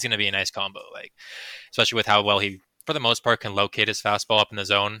 it's going to be a nice combo. Like, especially with how well he, for the most part, can locate his fastball up in the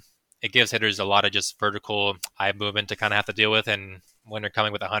zone. It gives hitters a lot of just vertical eye movement to kind of have to deal with, and when they're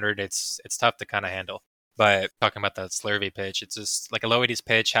coming with 100, it's tough to kind of handle. But talking about that slurvy pitch, it's just like a low 80s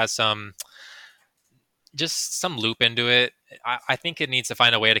pitch, has some loop into it. I think it needs to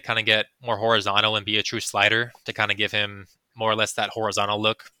find a way to kind of get more horizontal and be a true slider to kind of give him more or less that horizontal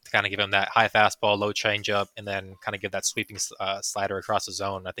look, to kind of give him that high fastball, low changeup, and then kind of give that sweeping slider across the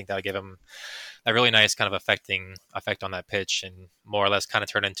zone. I think that would give him a really nice kind of effect on that pitch, and more or less kind of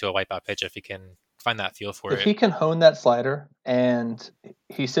turn into a wipeout pitch if he can find that feel for it. If he can hone that slider and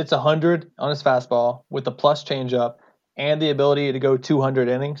he sits 100 on his fastball with the plus changeup and the ability to go 200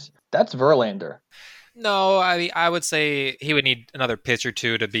 innings, that's Verlander. No, I would say he would need another pitch or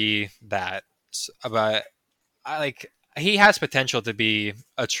two to be that. But he has potential to be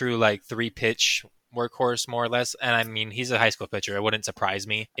a true 3-pitch workhorse, more or less. And I mean, he's a high school pitcher. It wouldn't surprise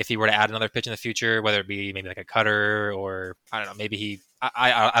me if he were to add another pitch in the future, whether it be maybe like a cutter or I don't know, maybe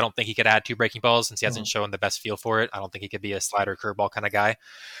I don't think he could add 2 breaking balls since he hasn't shown the best feel for it. I don't think he could be a slider curveball kind of guy,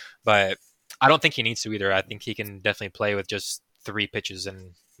 but I don't think he needs to either. I think he can definitely play with just 3 pitches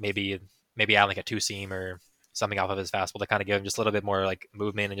and maybe add like a 2-seam or something off of his fastball to kind of give him just a little bit more like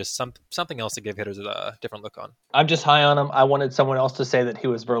movement and just something else to give hitters a different look on. I'm just high on him. I wanted someone else to say that he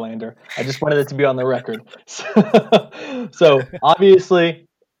was Verlander. I just wanted it to be on the record. So obviously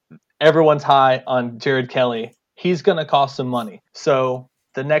everyone's high on Jared Kelly. He's going to cost some money. So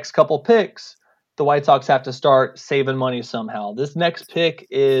the next couple picks, the White Sox have to start saving money somehow. This next pick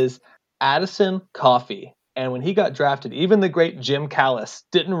is Addison Coffey. And when he got drafted, even the great Jim Callis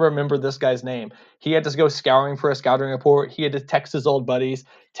didn't remember this guy's name. He had to go scouring for a scouting report. He had to text his old buddies,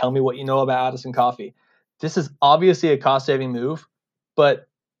 tell me what you know about Addison Coffey. This is obviously a cost-saving move, but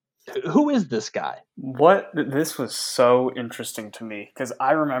who is this guy? This was so interesting to me because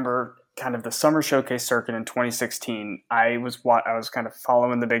I remember kind of the summer showcase circuit in 2016. I was kind of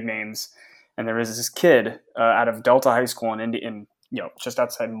following the big names, and there was this kid out of Delta High School in just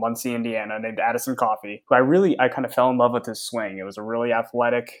outside Muncie, Indiana, named Addison Coffey, who I kind of fell in love with his swing. It was a really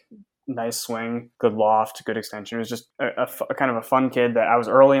athletic, nice swing, good loft, good extension. It was just a kind of a fun kid that I was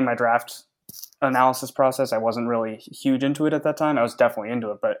early in my draft analysis process. I wasn't really huge into it at that time. I was definitely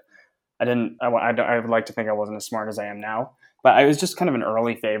into it, but I would like to think I wasn't as smart as I am now. But I was just kind of an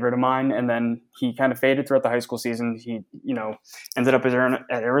early favorite of mine, and then he kind of faded throughout the high school season. He, ended up at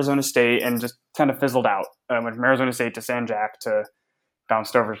Arizona State and just kind of fizzled out. Went from Arizona State to San Jac to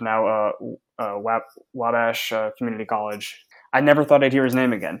bounced over to now Wabash Community College. I never thought I'd hear his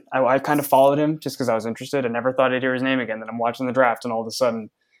name again. I kind of followed him just because I was interested. I never thought I'd hear his name again. Then I'm watching the draft, and all of a sudden,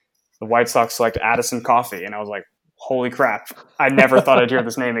 the White Sox select Addison Coffey, and I was like, holy crap. I never thought I'd hear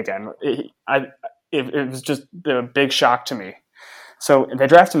this name again. It was just a big shock to me. So they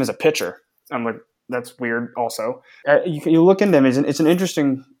draft him as a pitcher. I'm like, that's weird also. You look into him, it's an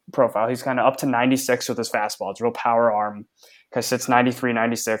interesting profile. He's kind of up to 96 with his fastball. It's a real power arm. Sits 93,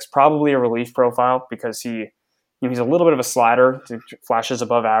 96. Probably a relief profile because he he's a little bit of a slider, flashes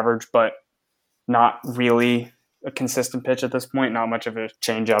above average, but not really a consistent pitch at this point. Not much of a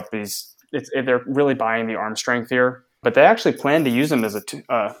changeup. They're really buying the arm strength here, but they actually plan to use him as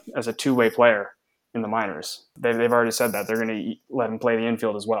a two-way player in the minors. They've already said that they're going to let him play the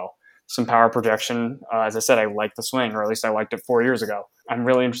infield as well. Some power projection. As I said, I like the swing, or at least I liked it 4 years ago. I'm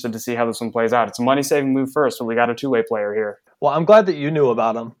really interested to see how this one plays out. It's a money-saving move first, but we got a two-way player here. Well, I'm glad that you knew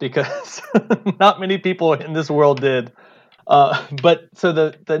about him because not many people in this world did. But so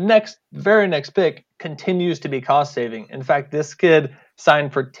the very next pick continues to be cost saving. In fact, this kid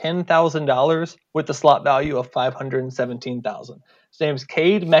signed for $10,000 with the slot value of $517,000. His name's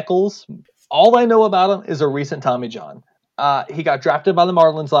Cade Meckles. All I know about him is a recent Tommy John. He got drafted by the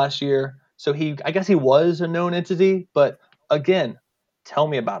Marlins last year, so I guess he was a known entity. But again, tell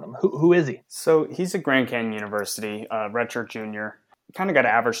me about him. Who is he? So he's at Grand Canyon University, redshirt junior. Kind of got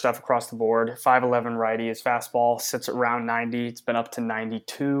average stuff across the board. 5'11" righty. His fastball sits at around 90. It's been up to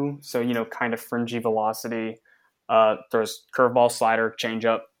 92. So, kind of fringy velocity. Throws curveball, slider,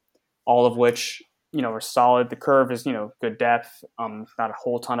 changeup, all of which, are solid. The curve is, good depth. Not a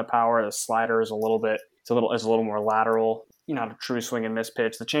whole ton of power. The slider is a little more lateral. Not a true swing and miss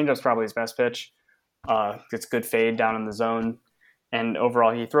pitch. The changeup's probably his best pitch. Gets good fade down in the zone. And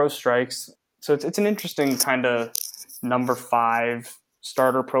overall, he throws strikes. So it's an interesting kind of number 5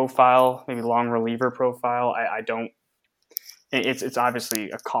 starter profile, maybe long reliever profile. It's obviously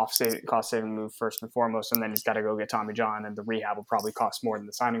a cost saving move first and foremost, and then he's got to go get Tommy John, and the rehab will probably cost more than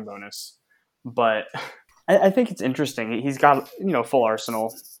the signing bonus. But I think it's interesting. He's got full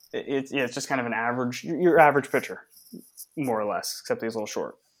arsenal. It's just kind of your average pitcher, more or less, except he's a little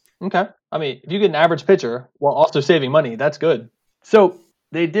short. Okay, I mean, if you get an average pitcher while also saving money, that's good. So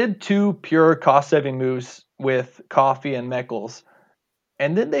they did 2 pure cost saving moves with Coffey and Meckles.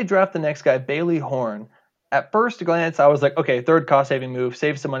 And then they draft the next guy, Bailey Horn. At first glance, I was like, okay, third cost-saving move,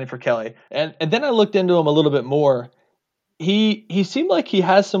 save some money for Kelly. And then I looked into him a little bit more. He seemed like he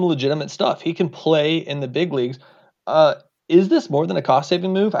has some legitimate stuff. He can play in the big leagues. Is this more than a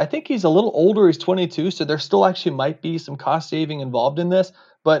cost-saving move? I think he's a little older. He's 22, so there still actually might be some cost-saving involved in this.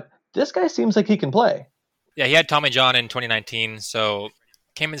 But this guy seems like he can play. Yeah, he had Tommy John in 2019, so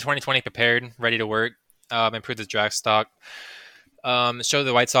came in 2020 prepared, ready to work, improved his draft stock. Showed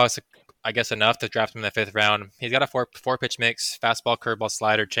the White Sox, I guess, enough to draft him in the 5th round. He's got a four pitch mix: fastball, curveball,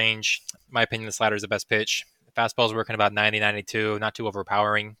 slider, change. In my opinion, the slider is the best pitch. Fastball's working about 90, 92, not too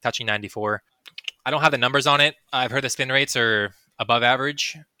overpowering, touching 94. I don't have the numbers on it. I've heard the spin rates are above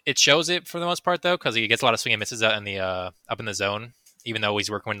average. It shows it for the most part, though, because he gets a lot of swing and misses out in the up in the zone, even though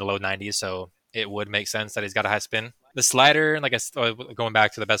he's working in the low 90s, so it would make sense that he's got a high spin. The slider, like going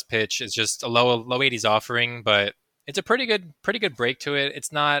back to the best pitch, is just a low 80s offering, but it's a pretty good break to it.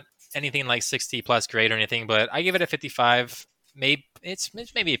 It's not anything like 60 plus grade or anything, but I give it a 55. Maybe it's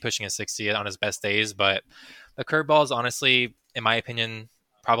maybe pushing a 60 on his best days, but the curveball is honestly, in my opinion,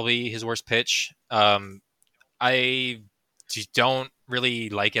 probably his worst pitch. I don't really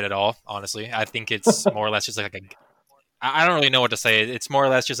like it at all, honestly. I think it's more or less just like I don't really know what to say. It's more or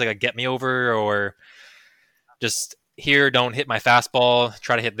less just like a get me over, or just here, don't hit my fastball,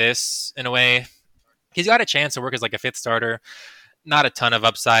 try to hit this in a way. He's got a chance to work as like a 5th starter. Not a ton of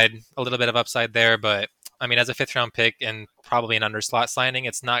upside, a little bit of upside there, but I mean, as a 5th round pick and probably an under slot signing,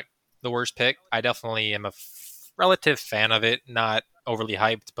 it's not the worst pick. I definitely am a relative fan of it, not overly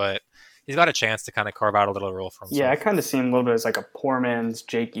hyped, but he's got a chance to kind of carve out a little role for himself. Yeah, I kind of see him a little bit as like a poor man's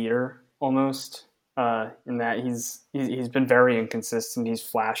Jake Eater almost, in that he's been very inconsistent. He's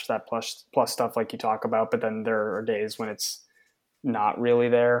flashed that plus stuff like you talk about, but then there are days when it's not really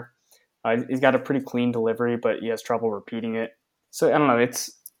there. He's got a pretty clean delivery, but he has trouble repeating it. So I don't know.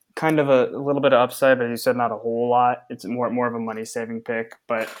 It's kind of a little bit of upside, but as you said, not a whole lot. It's more of a money-saving pick.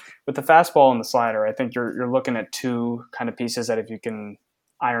 But with the fastball and the slider, I think you're looking at 2 kind of pieces that if you can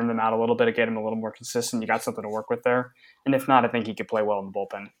iron them out a little bit and get him a little more consistent, you got something to work with there. And if not, I think he could play well in the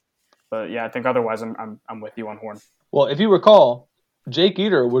bullpen. But yeah, I think otherwise I'm with you on Horn. Well, if you recall, Jake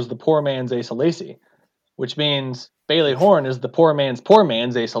Eater was the poor man's Asa Lacy, which means Bailey Horn is the poor man's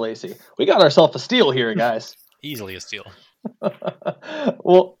Asa Lacy. We got ourselves a steal here, guys. Easily a steal.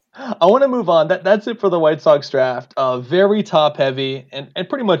 Well, I want to move on. That's it for the White Sox draft. Very top heavy and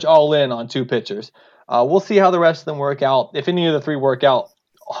pretty much all in on 2 pitchers. We'll see how the rest of them work out. If any of the 3 work out,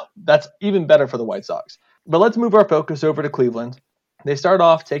 that's even better for the White Sox. But let's move our focus over to Cleveland. They start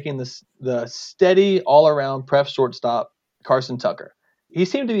off taking the steady all-around prep shortstop, Carson Tucker. He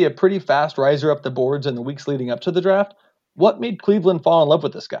seemed to be a pretty fast riser up the boards in the weeks leading up to the draft. What made Cleveland fall in love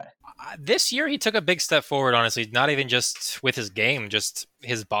with this guy? This year he took a big step forward, honestly, not even just with his game, just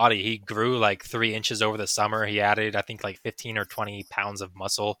his body. He grew like 3 inches over the summer. He added, I think, like 15 or 20 pounds of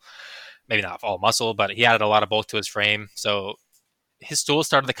muscle. Maybe not all muscle, but he added a lot of bulk to his frame. So his tools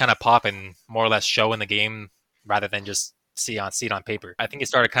started to kind of pop and more or less show in the game rather than just see it on paper. I think he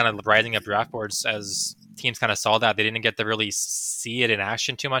started kind of rising up draft boards as teams kind of saw that. They didn't get to really see it in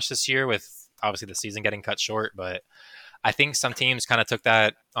action too much this year with obviously the season getting cut short, but I think some teams kind of took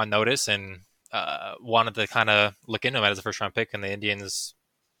that on notice and wanted to kind of look into him as a first round pick, and the Indians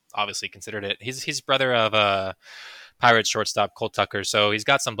obviously considered it. He's brother of Pirates shortstop Cole Tucker, so he's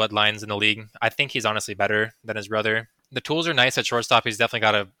got some bloodlines in the league. I think he's honestly better than his brother. The tools are nice at shortstop. He's definitely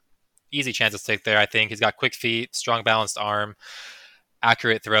got a easy chance to take there. I think he's got quick feet, strong balanced arm,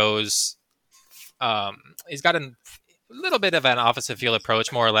 accurate throws. He's got a little bit of an opposite field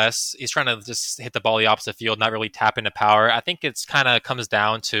approach, more or less. He's trying to just hit the ball the opposite field, not really tap into power. I think it's kind of comes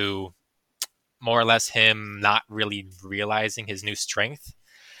down to more or less him not really realizing his new strength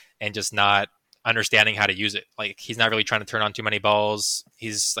and just not understanding how to use it. Like he's not really trying to turn on too many balls.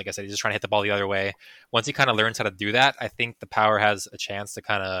 He's, like I said, he's just trying to hit the ball the other way. Once he kind of learns how to do that, I think the power has a chance to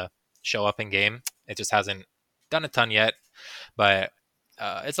kind of show up in game. It just hasn't done a ton yet, but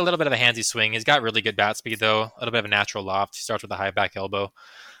it's a little bit of a handsy swing. He's got really good bat speed, though. A little bit of a natural loft. He starts with a high back elbow.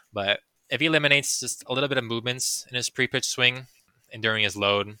 But if he eliminates just a little bit of movements in his pre-pitch swing and during his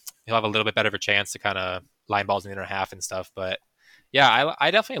load, he'll have a little bit better of a chance to kind of line balls in the inner half and stuff. But yeah,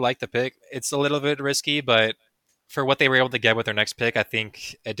 I definitely like the pick. It's a little bit risky, but for what they were able to get with their next pick, I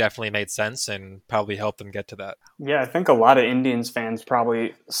think it definitely made sense and probably helped them get to that. Yeah, I think a lot of Indians fans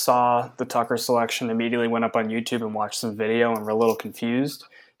probably saw the Tucker selection, immediately went up on YouTube and watched some video and were a little confused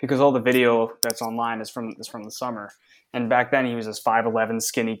because all the video that's online is from the summer. And back then he was this 5'11"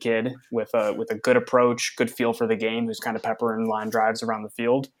 skinny kid with a good approach, good feel for the game, who's kind of peppering line drives around the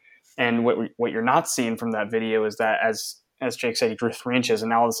field. And what you're not seeing from that video is that as Jake said, he grew 3 inches,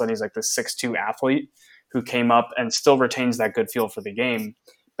 and now all of a sudden he's like this 6'2" athlete who came up and still retains that good feel for the game.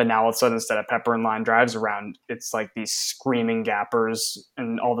 But now all of a sudden, instead of pepper and line drives around, it's like these screaming gappers,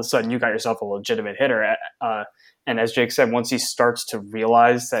 and all of a sudden you got yourself a legitimate hitter. And as Jake said, once he starts to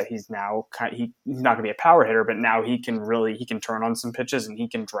realize that he's now he's not going to be a power hitter, but now he can turn on some pitches and he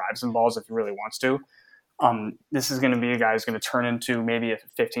can drive some balls if he really wants to. This is going to be a guy who's going to turn into maybe a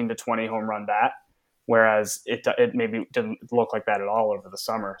 15 to 20 home run bat. Whereas it maybe didn't look like that at all over the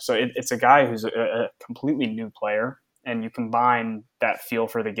summer. So it's a guy who's a completely new player, and you combine that feel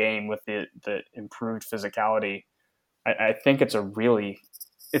for the game with the improved physicality. I think it's a very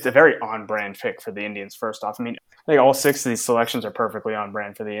on-brand pick for the Indians, first off. I mean, I think all 6 of these selections are perfectly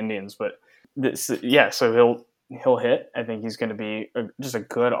on-brand for the Indians, but so he'll hit. I think he's going to be just a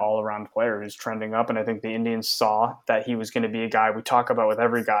good all-around player who's trending up, and I think the Indians saw that he was going to be a guy we talk about with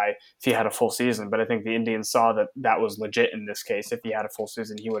every guy if he had a full season, but I think the Indians saw that was legit in this case. If he had a full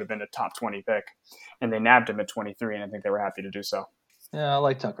season, he would have been a top 20 pick, and they nabbed him at 23, and I think they were happy to do so. Yeah, I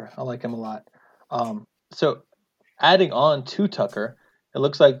like Tucker. I like him a lot. So adding on to Tucker, it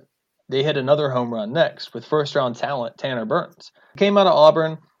looks like they hit another home run next with first-round talent Tanner Burns. Came out of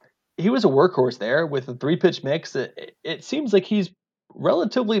Auburn. He was a workhorse there with a 3-pitch mix. It seems like he's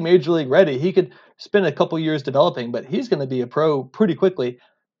relatively major league ready. He could spend a couple years developing, but he's going to be a pro pretty quickly.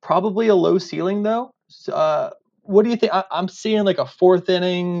 Probably a low ceiling though. What do you think? I'm seeing like a 4th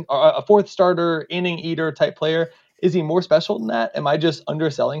inning or a 4th starter, inning eater type player. Is he more special than that? Am I just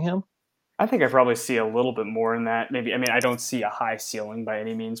underselling him? I think I probably see a little bit more in that. Maybe, I mean, I don't see a high ceiling by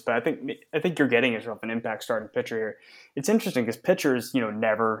any means, but I think you're getting yourself an impact starting pitcher here. It's interesting because pitchers,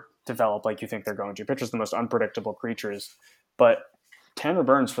 never develop like you think they're going to. Pitchers are the most unpredictable creatures, but Tanner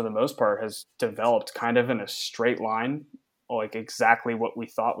Burns, for the most part, has developed kind of in a straight line, like exactly what we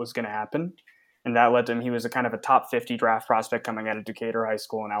thought was going to happen. And that led to him. He was a kind of a top 50 draft prospect coming out of Decatur High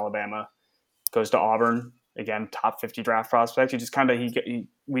School in Alabama, goes to Auburn. Again, top 50 draft prospect. He just kind of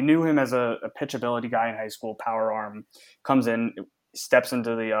we knew him as a pitchability guy in high school, power arm. Comes in, steps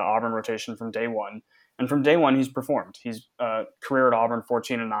into the Auburn rotation from day one, and from day one he's performed. He's career at Auburn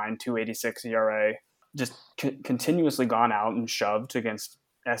 14-9, 2.86 ERA. Just continuously gone out and shoved against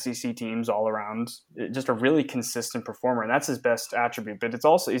SEC teams all around. Just a really consistent performer, and that's his best attribute. But it's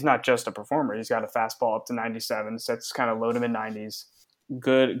also he's not just a performer. He's got a fastball up to 97, sets kind of low to mid 90s.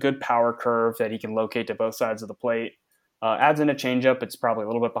 Good power curve that he can locate to both sides of the plate. Adds in a changeup. It's probably a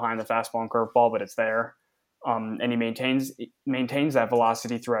little bit behind the fastball and curveball, but it's there. And he maintains that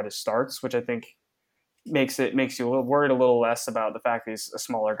velocity throughout his starts, which I think makes you worried a little less about the fact that he's a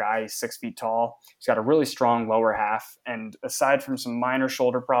smaller guy. He's 6 feet tall. He's got a really strong lower half. And aside from some minor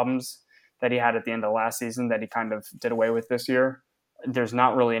shoulder problems that he had at the end of last season that he kind of did away with this year, There's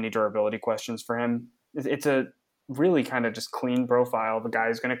not really any durability questions for him. It's a really kind of just clean profile. The guy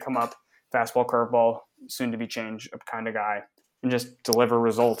is going to come up, fastball, curveball, soon to be change up kind of guy, and just deliver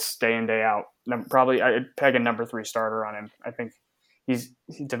results day in, day out. Probably I'd peg a number 3 starter on him. I think he's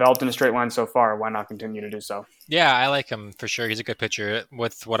developed in a straight line so far. Why not continue to do so? Yeah, I like him for sure. He's a good pitcher.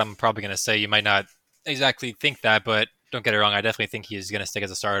 With what I'm probably going to say, you might not exactly think that, but don't get it wrong. I definitely think he's going to stick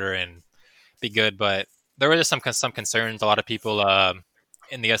as a starter and be good. But there were just some concerns. A lot of people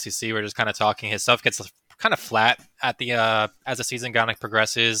in the SEC were just kind of talking. His stuff gets kind of flat at the as the season kind of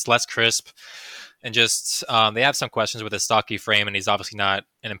progresses, less crisp, and just they have some questions with his stocky frame. And he's obviously not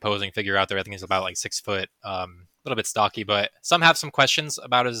an imposing figure out there. I think he's about like 6 foot. A little bit stocky, but some have some questions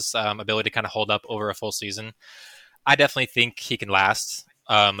about his ability to kind of hold up over a full season. I definitely think he can last.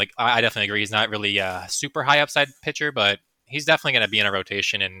 I definitely agree. He's not really a super high upside pitcher, but he's definitely going to be in a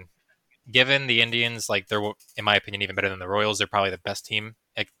rotation. And given the Indians, like they're, in my opinion, even better than the Royals, they're probably the best team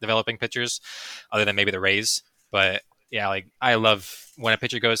at developing pitchers, other than maybe the Rays. But yeah, like I love when a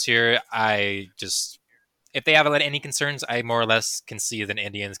pitcher goes here. If they haven't had any concerns, I more or less can see the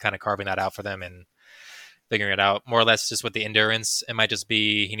Indians kind of carving that out for them and figuring it out. More or less just with the endurance. It might just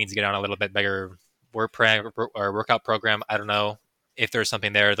be he needs to get on a little bit better workout program. I don't know. If there's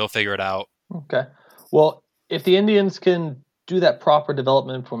something there, they'll figure it out. Okay. Well, if the Indians can do that proper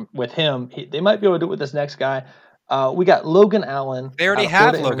development with him, they might be able to do it with this next guy. We got Logan Allen. They already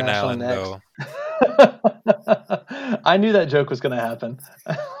have Logan Allen, though. I knew that joke was going to happen.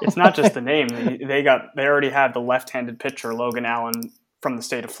 It's not just the name. They already have the left-handed pitcher Logan Allen from the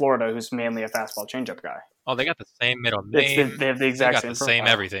state of Florida, who's mainly a fastball changeup guy. Oh, they got the same middle name. They have the exact same same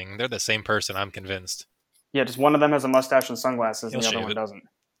everything. They're the same person, I'm convinced. Yeah, just one of them has a mustache and sunglasses, and the other one doesn't.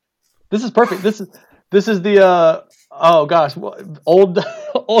 This is perfect. This is the oh gosh,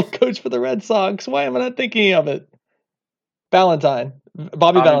 old coach for the Red Sox. Why am I not thinking of it? Bobby Valentine.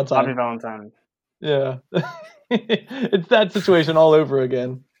 Bobby Valentine. Yeah, it's that situation all over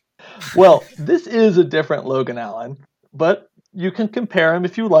again. Well, this is a different Logan Allen, but you can compare him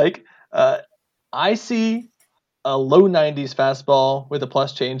if you like. I see a low 90s fastball with a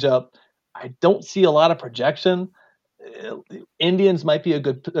plus changeup. I don't see a lot of projection. Indians might be a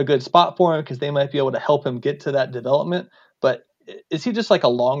good spot for him because they might be able to help him get to that development. But is he just like a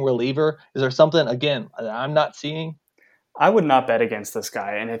long reliever? Is there something, again, that I'm not seeing? I would not bet against this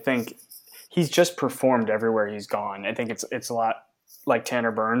guy, and I think he's just performed everywhere he's gone. I think it's a lot like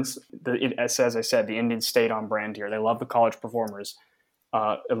Tanner Burns. As I said, the Indians stayed on brand here. They love the college performers,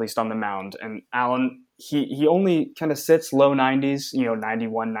 at least on the mound. And Allen, he only kind of sits low 90s,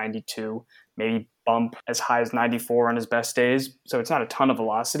 91, 92, maybe bump as high as 94 on his best days. So it's not a ton of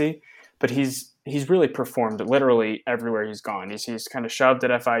velocity, but he's really performed literally everywhere he's gone. He's kind of shoved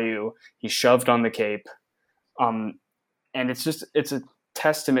at FIU. He's shoved on the Cape. And it's a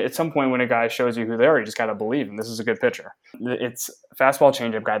testament at some point when a guy shows you who they are, you just got to believe him. This is a good pitcher. It's a fastball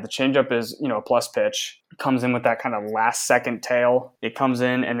changeup guy. The changeup is, a plus pitch. It comes in with that kind of last second tail. It comes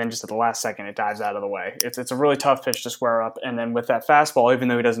in and then just at the last second, it dives out of the way. It's a really tough pitch to square up. And then with that fastball, even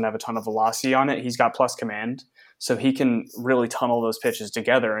though he doesn't have a ton of velocity on it, he's got plus command. So he can really tunnel those pitches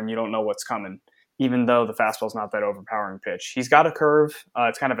together and you don't know what's coming, even though the fastball's not that overpowering pitch. He's got a curve.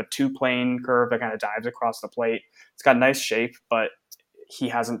 It's kind of a 2-plane curve that kind of dives across the plate. It's got nice shape, but he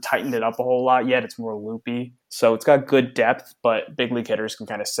hasn't tightened it up a whole lot yet. It's more loopy. So it's got good depth, but big league hitters can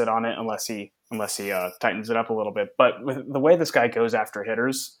kind of sit on it unless he tightens it up a little bit. But with the way this guy goes after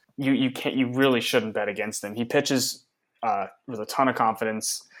hitters, you really shouldn't bet against him. He pitches with a ton of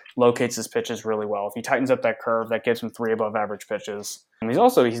confidence, locates his pitches really well. If he tightens up that curve, that gives him 3 above average pitches. And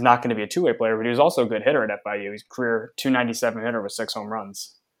he's not going to be a two-way player, but he was also a good hitter at FIU. He's a career 297 hitter with 6 home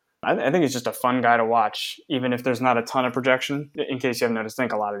runs. I think he's just a fun guy to watch, even if there's not a ton of projection. In case you haven't noticed, I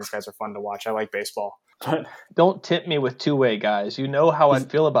think a lot of these guys are fun to watch. I like baseball. Don't tip me with two-way guys. You know how I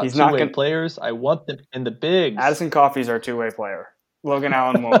feel about two-way players. I want them in the bigs. Addison Coffey's our two-way player. Logan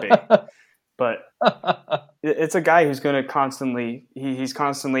Allen won't be. But it's a guy who's going to constantly he's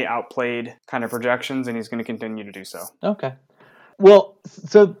constantly outplayed kind of projections, and he's going to continue to do so. Okay. Well,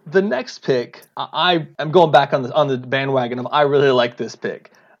 so the next pick, I'm going back on the bandwagon. I really like this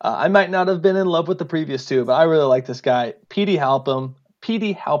pick. I might not have been in love with the previous two, but I really like this guy, Petey Halpin,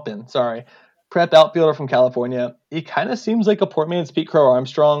 prep outfielder from California. He kind of seems like a poor man's Pete Crow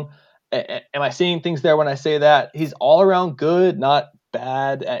Armstrong. Am I seeing things there when I say that? He's all around good, not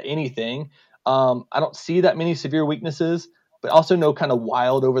bad at anything. I don't see that many severe weaknesses, but also no kind of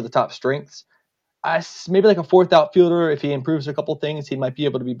wild over the top strengths. Maybe like a fourth outfielder. If he improves a couple things, he might be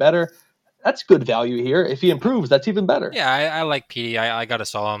able to be better. That's good value here. If he improves, that's even better. Yeah, I like Petey. I got to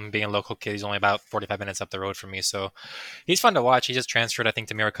saw him being a local kid. He's only about 45 minutes up the road from me, so he's fun to watch. He just transferred, I think,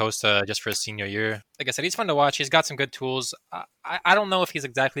 to Miracosta just for his senior year. Like I said, he's fun to watch. He's got some good tools. I don't know if he's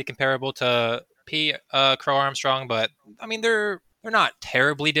exactly comparable to Crow Armstrong, but I mean they're not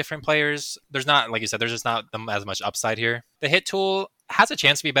terribly different players. There's not, like you said, there's just not as much upside here. The hit tool has a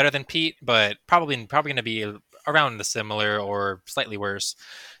chance to be better than Pete, but probably going to be around the similar or slightly worse.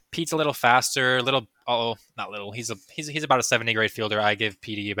 Pete's a little faster, not little. He's about a 70 grade fielder. I give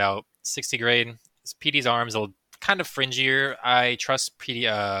Petey about 60 grade. Petey's arms a kind of fringier. I trust Pete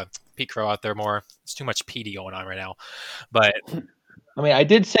Crow out there more. It's too much Petey going on right now, but I mean, I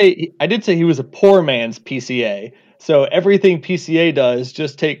did say he was a poor man's PCA. So everything PCA does,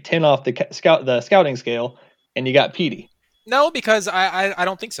 just take 10 off the scouting scale, and you got Petey. No, because I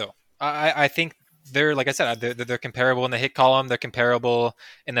don't think so. I think they're, like I said, they're comparable in the hit column. They're comparable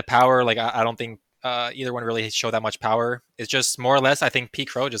in the power. Like I don't think either one really show that much power. It's just more or less, I think Pete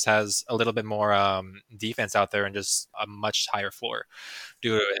Crow just has a little bit more defense out there and just a much higher floor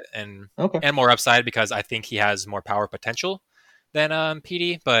due to it, and more upside because I think he has more power potential than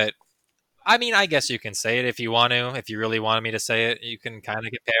Petey. But I mean, I guess you can say it if you want to. If you really wanted me to say it, you can kind of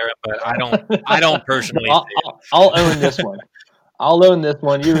compare it. But I don't personally. I'll own this one. I'll own this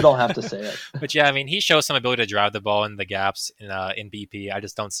one. You don't have to say it. But yeah, I mean, he shows some ability to drive the ball in the gaps in BP. I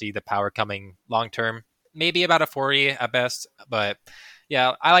just don't see the power coming long term. Maybe about a 40 at best. But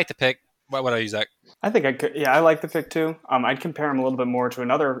yeah, I like the pick. What do you, Zach? I think I could. Yeah, I like the pick too. I'd compare him a little bit more to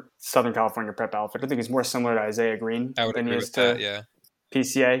another Southern California prep outfit. I think he's more similar to Isaiah Green than he is to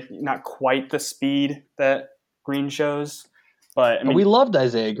PCA. Not quite the speed that Green shows, but I mean, we loved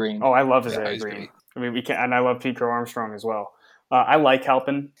Isaiah Green. Oh, I love Isaiah Green. Great. I mean, we can, and I love Pete Crow Armstrong as well. I like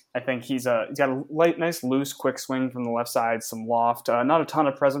Halpin. I think he's got a nice, loose, quick swing from the left side, some loft, not a ton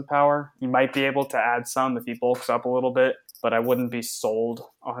of present power. He might be able to add some if he bulks up a little bit, but I wouldn't be sold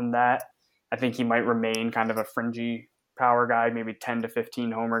on that. I think he might remain kind of a fringy power guy, maybe 10 to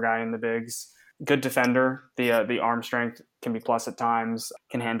 15 homer guy in the bigs. Good defender. The arm strength can be plus at times,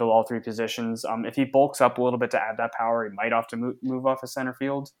 can handle all three positions. If he bulks up a little bit to add that power, he might have to move off of center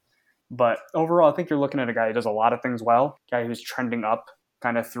field. But overall, I think you're looking at a guy who does a lot of things well, a guy who's trending up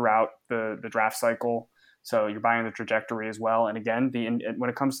kind of throughout the draft cycle. So you're buying the trajectory as well. And again, when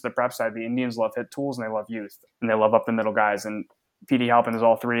it comes to the prep side, the Indians love hit tools and they love youth and they love up the middle guys. And Petey Halpin is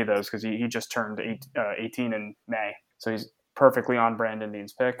all three of those because he just turned 18 in May. So he's perfectly on brand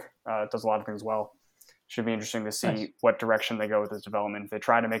Indians pick. Does a lot of things well. Should be interesting to see what direction they go with his development. If they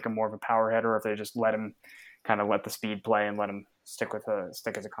try to make him more of a power hitter, or if they just let the speed play and let him stick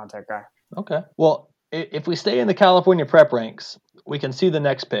as a contact guy. Okay. Well, if we stay in the California prep ranks, we can see the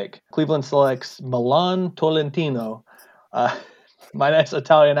next pick. Cleveland selects Milan Tolentino. My nice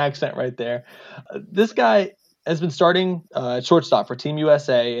Italian accent right there. This guy has been starting shortstop for Team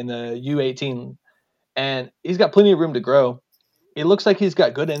USA in the U18, and he's got plenty of room to grow. It looks like he's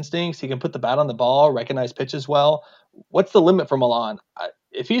got good instincts. He can put the bat on the ball, recognize pitches well. What's the limit for Milan?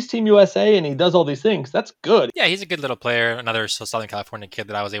 If he's Team USA and he does all these things, that's good. Yeah, he's a good little player. Another Southern California kid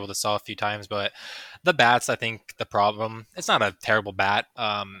that I was able to saw a few times. But the bat's, I think, the problem. It's not a terrible bat.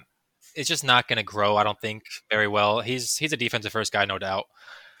 It's just not going to grow, I don't think, very well. He's a defensive first guy, no doubt.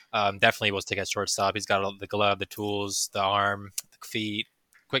 Definitely was to get shortstop. He's got the glove, the tools, the arm, the feet,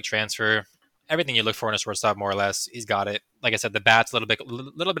 quick transfer. Everything you look for in a shortstop, more or less, he's got it. Like I said, the bat's a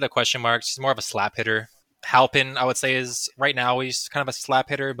little bit of question marks. He's more of a slap hitter. Halpin, I would say, is right now he's kind of a slap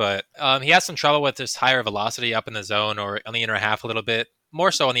hitter, but he has some trouble with this higher velocity up in the zone or on the inner half a little bit.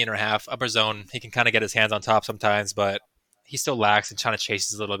 More so on the inner half. Upper zone, he can kind of get his hands on top sometimes, but he still lacks and kind of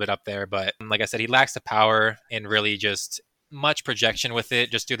chases a little bit up there. But like I said, he lacks the power and really just much projection with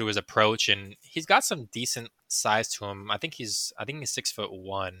it just due to his approach. And he's got some decent size to him. I think he's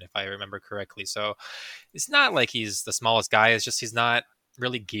 6'1", if I remember correctly. So it's not like he's the smallest guy. It's just he's not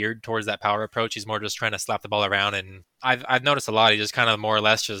really geared towards that power approach. He's more just trying to slap the ball around, and I've noticed a lot. He's just kind of more or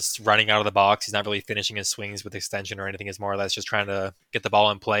less just running out of the box. He's not really finishing his swings with extension or anything. He's more or less just trying to get the ball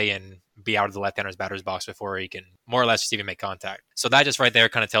in play and be out of the left-hander's batter's box before he can more or less just even make contact. So that just right there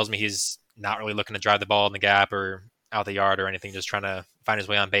kind of tells me he's not really looking to drive the ball in the gap or out the yard or anything, just trying to find his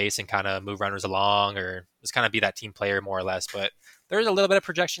way on base and kind of move runners along or just kind of be that team player more or less. But there's a little bit of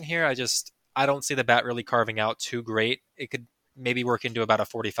projection here. I don't see the bat really carving out too great. It could maybe work into about a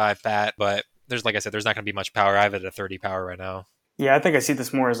 45 bat, but like I said, there's not going to be much power. I have it at a 30 power right now. Yeah, I think I see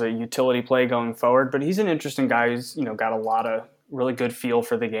this more as a utility play going forward, but he's an interesting guy who's, got a lot of really good feel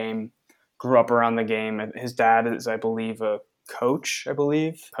for the game, grew up around the game. His dad is, I believe, a coach,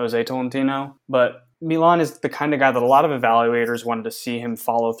 Jose Tolentino. But Milan is the kind of guy that a lot of evaluators wanted to see him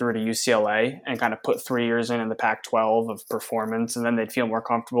follow through to UCLA and kind of put 3 years in the Pac-12 of performance, and then they'd feel more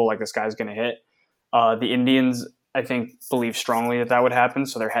comfortable like this guy's going to hit. The Indians, I think, believe strongly that that would happen,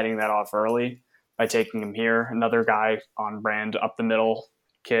 so they're heading that off early by taking him here. Another guy on brand, up the middle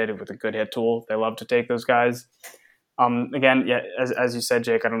kid with a good hit tool. They love to take those guys. Again, yeah, as you said,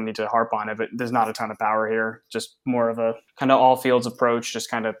 Jake, I don't need to harp on it, but there's not a ton of power here. Just more of a kind of all fields approach.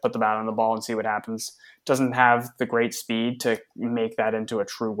 Just kind of put the bat on the ball and see what happens. Doesn't have the great speed to make that into a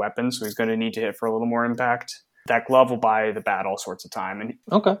true weapon, so he's going to need to hit for a little more impact. That glove will buy the bat all sorts of time.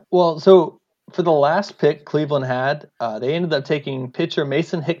 Okay. Well, so for the last pick Cleveland had, they ended up taking pitcher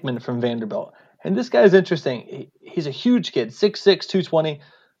Mason Hickman from Vanderbilt. And this guy's interesting. He's a huge kid, 6'6", 220.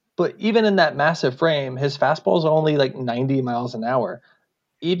 But even in that massive frame, his fastballs are only like 90 miles an hour.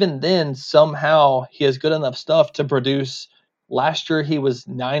 Even then, somehow he has good enough stuff to produce. Last year, he was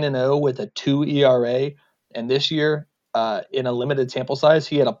 9-0 with a 2 ERA. And this year, in a limited sample size,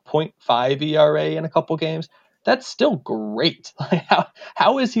 he had a .5 ERA in a couple games. That's still great.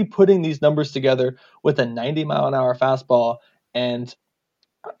 How is he putting these numbers together with a 90-mile-an-hour fastball and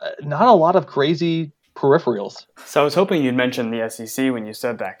not a lot of crazy peripherals? So I was hoping you'd mention the SEC when you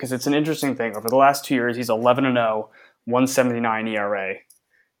said that, because it's an interesting thing. Over the last 2 years, he's 11-0, 179 ERA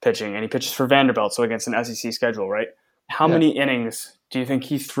pitching, and he pitches for Vanderbilt, so against an SEC schedule, right? How many innings do you think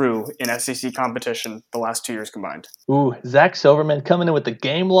he threw in SEC competition the last 2 years combined? Ooh, Zach Silverman coming in with the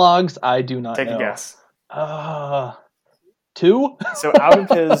game logs. I do not know. Take a guess. 2? So out of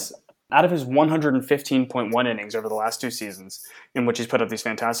his 115.1 innings over the last 2 seasons, in which he's put up these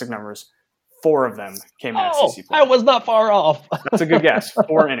fantastic numbers, 4 of them came in SEC play. I was not far off. That's a good guess.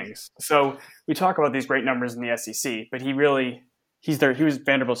 4 innings. So we talk about these great numbers in the SEC, but he was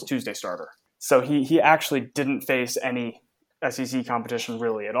Vanderbilt's Tuesday starter. So he actually didn't face any SEC competition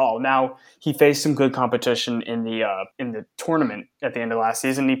really at all. Now, he faced some good competition in the tournament at the end of last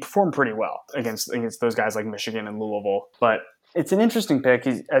season. He performed pretty well against those guys like Michigan and Louisville. But it's an interesting pick.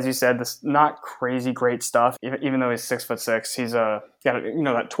 He's, as you said, this not crazy great stuff. Even though he's 6'6", he's got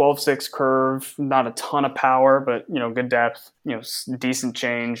that 12-6 curve, not a ton of power, but good depth, decent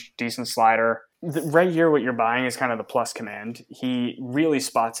change, decent slider. Right here, what you're buying is kind of the plus command. He really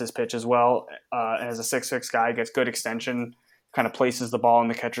spots his pitch as well. As a 6'6" guy, gets good extension, kind of places the ball in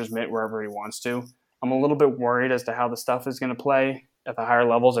the catcher's mitt wherever he wants to. I'm a little bit worried as to how the stuff is going to play at the higher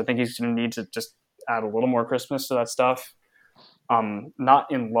levels. I think he's going to need to just add a little more crispness to that stuff. Not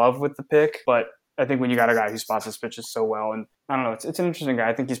in love with the pick, but I think when you got a guy who spots his pitches so well, and I don't know, it's an interesting guy.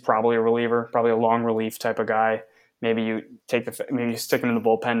 I think he's probably a reliever, probably a long relief type of guy. Maybe you stick him in the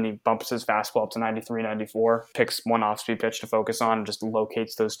bullpen and he bumps his fastball up to 93, 94, picks one off-speed pitch to focus on and just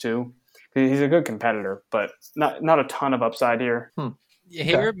locates those two. He's a good competitor, but not a ton of upside here.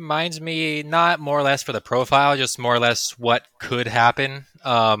 He reminds me not more or less for the profile, just more or less what could happen.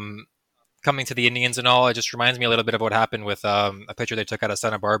 Coming to the Indians and all, it just reminds me a little bit of what happened with a pitcher they took out of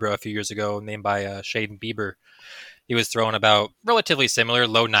Santa Barbara a few years ago named by Shane Bieber. He was throwing about relatively similar,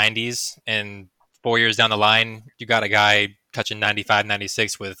 low 90s, and 4 years down the line, you got a guy touching 95,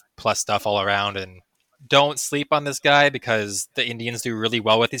 96 with plus stuff all around. And don't sleep on this guy because the Indians do really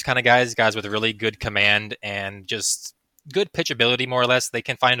well with these kind of guys with really good command and just good pitchability, more or less. They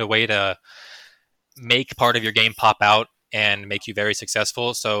can find a way to make part of your game pop out and make you very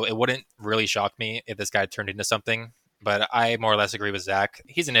successful. So it wouldn't really shock me if this guy turned into something. But I more or less agree with Zach.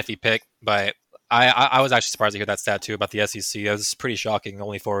 He's an iffy pick, but I was actually surprised to hear that stat too about the SEC. That was pretty shocking.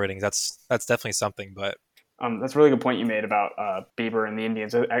 Only 4 innings. That's definitely something. But that's a really good point you made about Bieber and the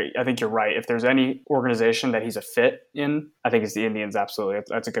Indians. I think you're right. If there's any organization that he's a fit in, I think it's the Indians. Absolutely,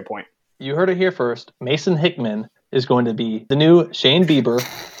 that's a good point. You heard it here first. Mason Hickman is going to be the new Shane Bieber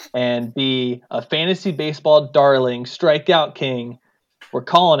and be a fantasy baseball darling, strikeout king. We're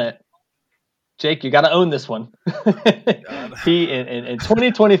calling it. Jake, you got to own this one. He in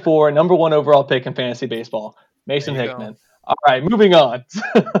 2024, number 1 overall pick in fantasy baseball, Mason Hickman. All right, moving on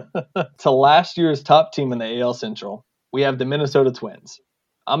to last year's top team in the AL Central. We have the Minnesota Twins.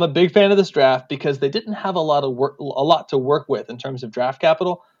 I'm a big fan of this draft because they didn't have a lot to work with in terms of draft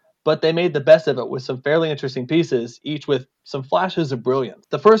capital, but they made the best of it with some fairly interesting pieces, each with some flashes of brilliance.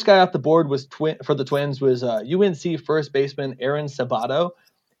 The first guy off the board for the Twins was UNC first baseman Aaron Sabato.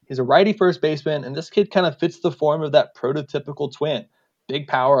 He's a righty first baseman, and this kid kind of fits the form of that prototypical Twin. Big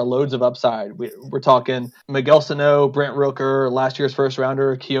power, loads of upside. We're talking Miguel Sano, Brent Rooker, last year's first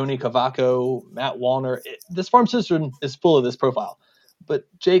rounder, Keone Cavaco, Matt Wallner. This farm system is full of this profile. But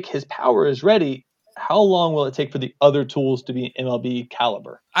Jake, his power is ready. How long will it take for the other tools to be MLB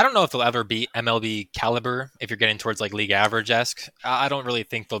caliber? I don't know if they'll ever be MLB caliber if you're getting towards like league average-esque. I don't really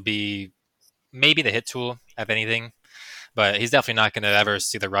think they'll be maybe the hit tool, if anything. But he's definitely not going to ever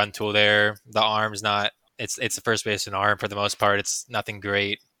see the run tool there. The arm's not. It's the first baseman arm for the most part. It's nothing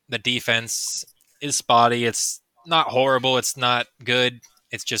great. The defense is spotty. It's not horrible. It's not good.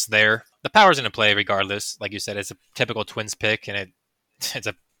 It's just there. The power's going to play regardless. Like you said, it's a typical Twins pick, and it's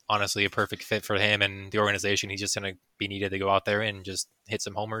honestly a perfect fit for him and the organization. He's just going to be needed to go out there and just hit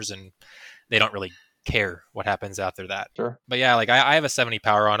some homers, and they don't really care what happens after that. Sure. But yeah, like I have a 70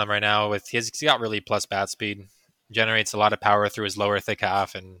 power on him right now. He's got really plus bat speed, generates a lot of power through his lower thick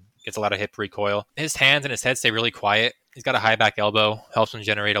half, and gets a lot of hip recoil. His hands and his head stay really quiet. He's got a high back elbow, helps him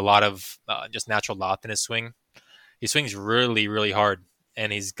generate a lot of just natural loft in his swing. He swings really, really hard,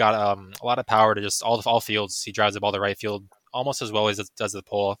 and he's got a lot of power to just all fields. He drives the ball to right field almost as well as it does the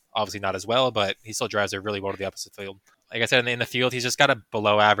pole. Obviously not as well, but he still drives it really well to the opposite field. Like I said, in the field, he's just got a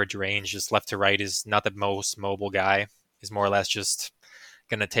below average range. Just left to right is not the most mobile guy. He's more or less just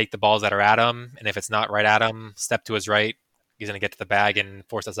going to take the balls that are at him, and if it's not right at him, step to his right. He's going to get to the bag and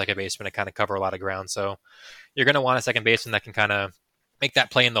force that second baseman to kind of cover a lot of ground. So you're going to want a second baseman that can kind of make that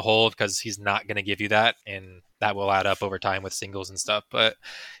play in the hole, because he's not going to give you that, and that will add up over time with singles and stuff. But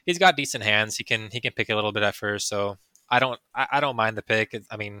he's got decent hands. He can pick a little bit at first, so I don't mind the pick.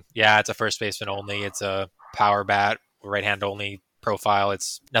 I mean, yeah, it's a first baseman only. It's a power bat, right hand only profile.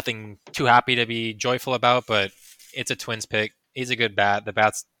 It's nothing too happy to be joyful about, but it's a Twins pick. He's a good bat. The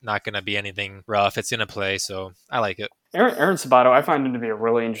bat's not going to be anything rough. It's going to play, so I like it. Aaron Sabato, I find him to be a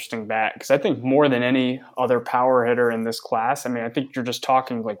really interesting bat, because I think more than any other power hitter in this class, I mean, I think you're just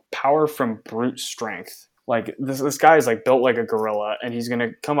talking like power from brute strength. Like this guy is like built like a gorilla, and he's going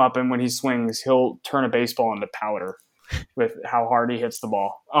to come up, and when he swings, he'll turn a baseball into powder with how hard he hits the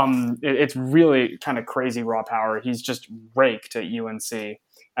ball. It's really kind of crazy raw power. He's just raked at UNC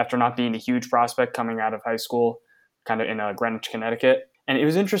after not being a huge prospect coming out of high school, kind of in Greenwich, Connecticut. And it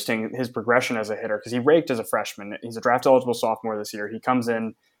was interesting, his progression as a hitter, because he raked as a freshman. He's a draft-eligible sophomore this year. He comes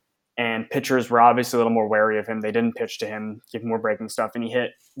in, and pitchers were obviously a little more wary of him. They didn't pitch to him, give him more breaking stuff, and he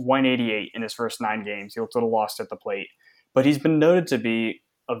hit 188 in his first 9 games. He looked a little lost at the plate. But he's been noted to be,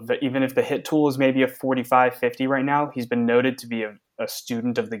 even if the hit tool is maybe a 45, 50 right now, he's been noted to be a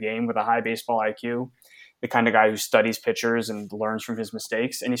student of the game with a high baseball IQ, the kind of guy who studies pitchers and learns from his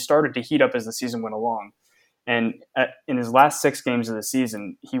mistakes. And he started to heat up as the season went along. And in his last 6 games of the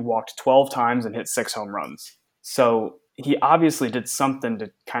season, he walked 12 times and hit 6 home runs. So he obviously did something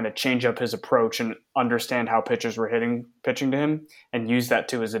to kind of change up his approach and understand how pitchers were pitching to him, and use that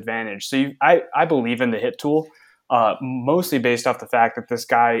to his advantage. So I believe in the hit tool, mostly based off the fact that this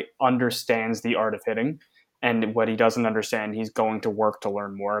guy understands the art of hitting, and what he doesn't understand, he's going to work to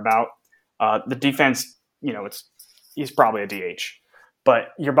learn more about. The defense, he's probably a DH. But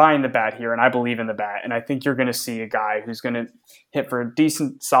you're buying the bat here, and I believe in the bat. And I think you're going to see a guy who's going to hit for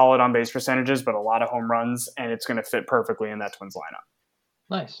decent, solid on-base percentages, but a lot of home runs, and it's going to fit perfectly in that Twins lineup.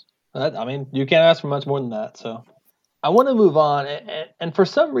 Nice. I mean, you can't ask for much more than that. So I want to move on. And for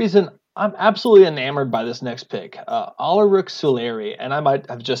some reason, I'm absolutely enamored by this next pick, Alaric Solari. And I might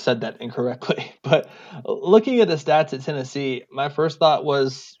have just said that incorrectly. But looking at the stats at Tennessee, my first thought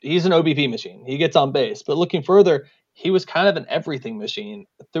was he's an OBP machine. He gets on base. But looking further, he was kind of an everything machine.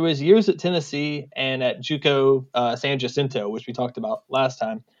 Through his years at Tennessee and at JUCO San Jacinto, which we talked about last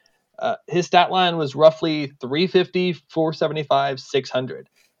time, his stat line was roughly 350, 475, 600.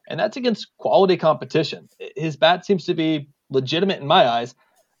 And that's against quality competition. His bat seems to be legitimate in my eyes.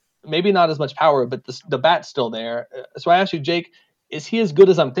 Maybe not as much power, but the bat's still there. So I ask you, Jake, is he as good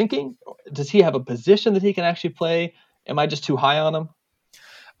as I'm thinking? Does he have a position that he can actually play? Am I just too high on him?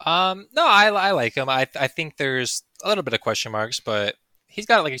 No, I like him. I think there's a little bit of question marks, but he's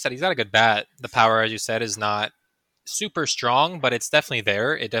got, like you said, he's got a good bat. The power, as you said, is not super strong, but it's definitely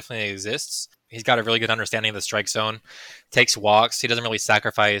there. It definitely exists. He's got a really good understanding of the strike zone, takes walks. He doesn't really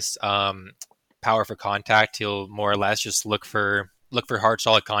sacrifice power for contact. He'll more or less just look for hard,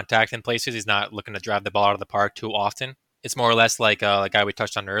 solid contact in places. He's not looking to drive the ball out of the park too often. It's more or less like a guy we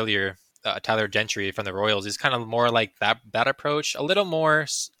touched on earlier, Tyler Gentry from the Royals. He's kind of more like that approach, a little more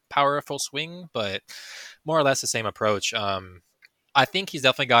powerful swing, but more or less the same approach. I think he's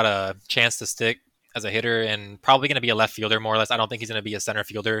definitely got a chance to stick as a hitter, and probably going to be a left fielder more or less. I don't think he's going to be a center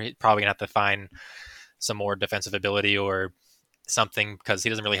fielder. He's probably going to have to find some more defensive ability or something, because he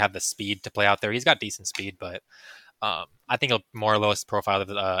doesn't really have the speed to play out there. He's got decent speed, but I think he'll more or less profile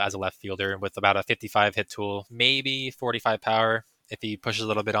as a left fielder with about a 55 hit tool, maybe 45 power if he pushes a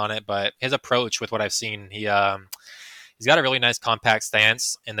little bit on it. But his approach, with what I've seen, he's got a really nice compact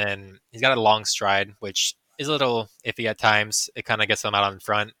stance, and then he's got a long stride, which is a little iffy at times. It kind of gets him out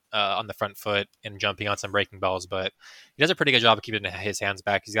on the front foot and jumping on some breaking balls, but he does a pretty good job of keeping his hands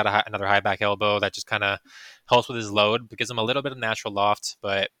back. He's got another high back elbow that just kind of helps with his load, but gives him a little bit of natural loft.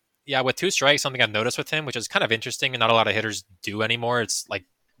 But yeah, with 2 strikes, something I've noticed with him, which is kind of interesting and not a lot of hitters do anymore. It's like,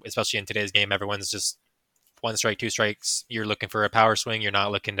 especially in today's game, everyone's just 1 strike, 2 strikes. You're looking for a power swing. You're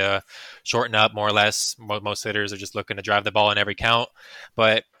not looking to shorten up, more or less. Most hitters are just looking to drive the ball in every count.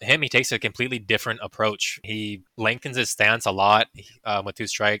 But he takes a completely different approach. He lengthens his stance a lot. With 2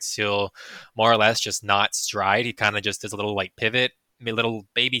 strikes, he'll more or less just not stride. He kind of just does a little like pivot, a little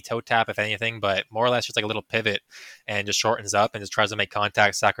baby toe tap, if anything, but more or less just like a little pivot and just shortens up and just tries to make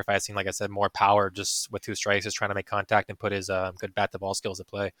contact, sacrificing, like I said, more power just with 2 strikes, just trying to make contact and put his good bat to ball skills at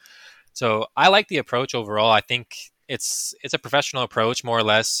play. So I like the approach overall. I think it's a professional approach, more or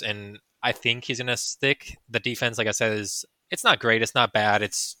less, and I think he's going to stick. The defense, like I said, it's not great. It's not bad.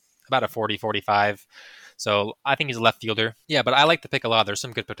 It's about a 40-45. So I think he's a left fielder. Yeah, but I like the pick a lot. There's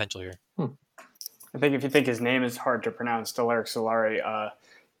some good potential here. I think if you think his name is hard to pronounce, Delaric Solari,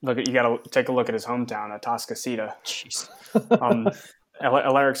 you got to take a look at his hometown, Atascocita. Jeez.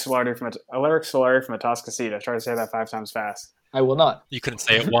 Alaric Solari from Atascocita. Try to say that 5 times fast. I will not. You couldn't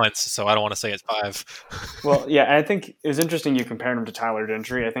say it once, so I don't want to say it's 5. Well, yeah, and I think it was interesting you compared him to Tyler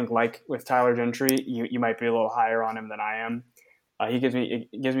Gentry. I think, like with Tyler Gentry, you might be a little higher on him than I am. He gives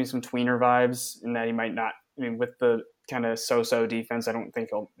me some tweener vibes, in that he might not. I mean, with the kind of so-so defense, I don't think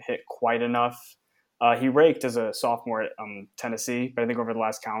he'll hit quite enough. He raked as a sophomore at Tennessee, but I think over the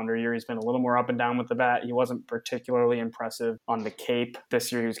last calendar year, he's been a little more up and down with the bat. He wasn't particularly impressive on the Cape.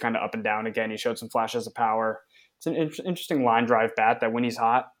 This year, he was kind of up and down again. He showed some flashes of power. It's an interesting line drive bat that when he's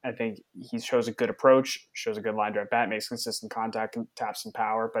hot, I think he shows a good approach, shows a good line drive bat, makes consistent contact and taps some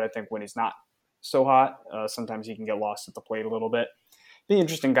power. But I think when he's not so hot, sometimes he can get lost at the plate a little bit. The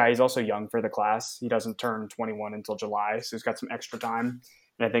interesting guy, he's also young for the class. He doesn't turn 21 until July, so he's got some extra time.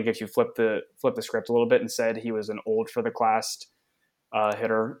 And I think if you flip the script a little bit and said he was an old for the class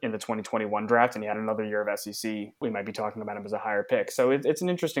hitter in the 2021 draft and he had another year of SEC, we might be talking about him as a higher pick. So it's an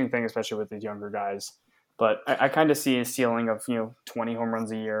interesting thing, especially with the younger guys. But I kind of see a ceiling of 20 home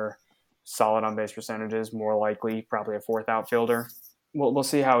runs a year, solid on base percentages, more likely probably a 4th outfielder. We'll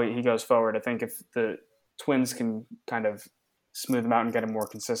see how he goes forward. I think if the Twins can kind of smooth him out and get him more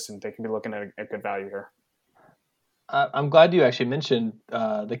consistent, they can be looking at a good value here. I'm glad you actually mentioned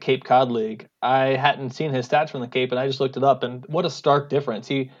the Cape Cod League. I hadn't seen his stats from the Cape, and I just looked it up, and what a stark difference.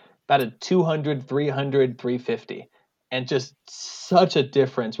 He batted 200, 300, 350. And just such a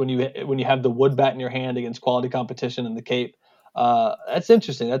difference when you have the wood bat in your hand against quality competition in the Cape. That's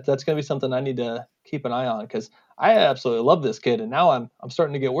interesting. That's going to be something I need to keep an eye on, because I absolutely love this kid, and now I'm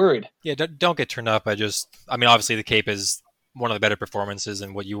starting to get worried. Yeah, don't get turned up. I mean, obviously the Cape is one of the better performances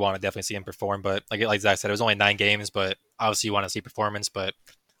and what you want to definitely see him perform. But like Zach said, it was only 9 games, but obviously you want to see performance, but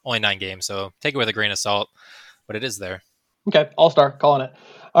only 9 games. So take it with a grain of salt, but it is there. Okay, all-star, calling it.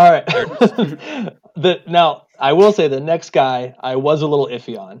 All right. Now, I will say the next guy I was a little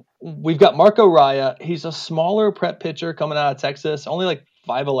iffy on. We've got Marco Raya. He's a smaller prep pitcher coming out of Texas, only like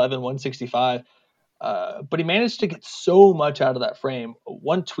 5'11", 165. But he managed to get so much out of that frame.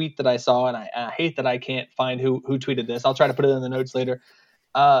 One tweet that I saw, and I hate that I can't find who tweeted this. I'll try to put it in the notes later.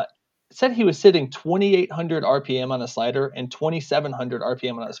 Said he was sitting 2,800 RPM on a slider and 2,700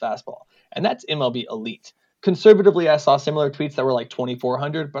 RPM on his fastball. And that's MLB elite. Conservatively, I saw similar tweets that were like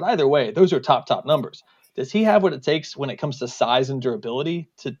 2,400, but either way, those are top numbers. Does he have what it takes when it comes to size and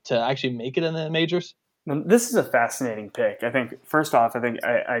durability to actually make it in the majors? This is a fascinating pick. I think, first off,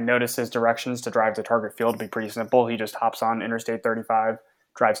 I noticed his directions to drive to target field to be pretty simple. He just hops on Interstate 35,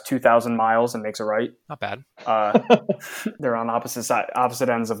 drives 2,000 miles, and makes a right. Not bad. They're on opposite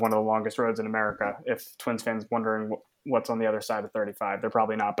ends of one of the longest roads in America. If Twins fans wondering what's on the other side of 35, they're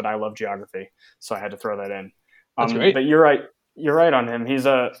probably not, but I love geography, so I had to throw that in. That's great. But you're right. You're right on him. He's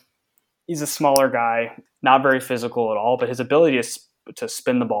a smaller guy, not very physical at all, but his ability to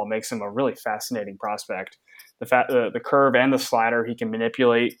spin the ball makes him a really fascinating prospect. The curve and the slider he can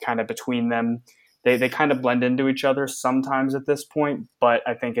manipulate kind of between them. They kind of blend into each other sometimes at this point, but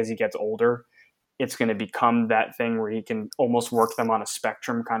I think as he gets older, it's going to become that thing where he can almost work them on a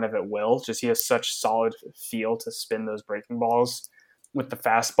spectrum kind of at will. Just he has such solid feel to spin those breaking balls. With the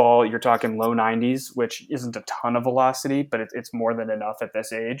fastball, you're talking low 90s, which isn't a ton of velocity, but it's more than enough at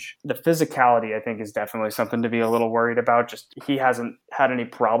this age. The physicality, I think, is definitely something to be a little worried about. Just he hasn't had any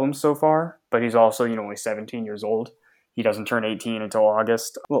problems so far, but he's also only 17 years old. He doesn't turn 18 until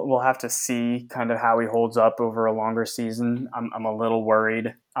August. We'll have to see kind of how he holds up over a longer season. I'm a little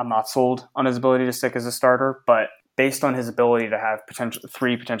worried. I'm not sold on his ability to stick as a starter, but based on his ability to have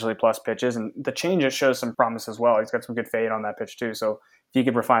three potentially plus pitches. And the changeup shows some promise as well. He's got some good fade on that pitch too. So if he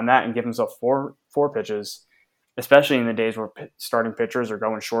could refine that and give himself four pitches, especially in the days where starting pitchers are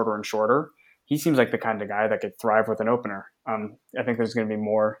going shorter and shorter, he seems like the kind of guy that could thrive with an opener. I think there's going to be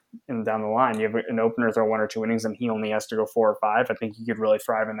more down the line. You have an opener throw 1 or 2 innings and he only has to go 4 or 5. I think he could really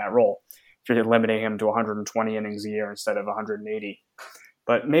thrive in that role if you're limiting him to 120 innings a year instead of 180.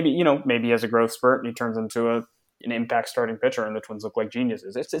 But maybe he has a growth spurt and he turns into an impact starting pitcher and the Twins look like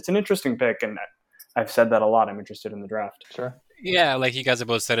geniuses. It's an interesting pick, and I've said that a lot. I'm interested in the draft. Sure. Yeah, like you guys have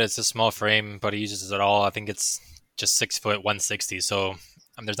both said, it's a small frame, but he uses it all. I think it's just 6 foot, 160. So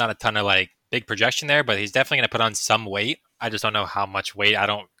there's not a ton of like big projection there, but he's definitely going to put on some weight. I just don't know how much weight. I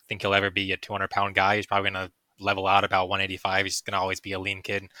don't think he'll ever be a 200-pound guy. He's probably going to level out about 185. He's going to always be a lean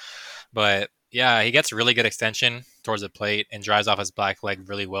kid. But yeah, he gets really good extension towards the plate and drives off his black leg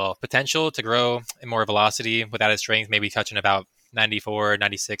really well. Potential to grow in more velocity without his strength, maybe touching about 94,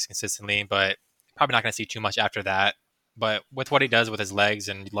 96 consistently, but probably not going to see too much after that. But with what he does with his legs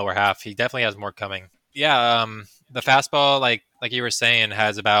and lower half, he definitely has more coming. Yeah, the fastball, like you were saying,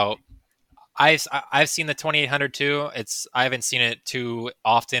 has about. I've seen the 2800 too. I haven't seen it too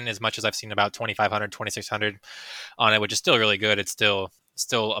often, as much as I've seen about 2500, 2600 on it, which is still really good. It's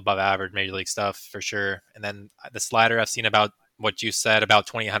still above average major league stuff for sure. And then the slider, I've seen about what you said about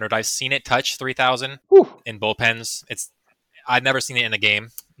 2800. I've seen it touch 3000 in bullpens. I've never seen it in a game,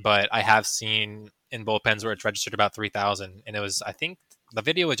 but I have seen in bullpens where it's registered about 3000, and it was, I think the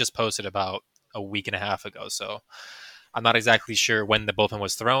video was just posted about a week and a half ago. So I'm not exactly sure when the bullpen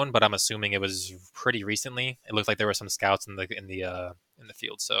was thrown, but I'm assuming it was pretty recently. It looked like there were some scouts in the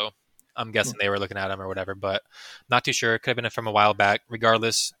field, so I'm guessing they were looking at him or whatever. But not too sure. It could have been from a while back.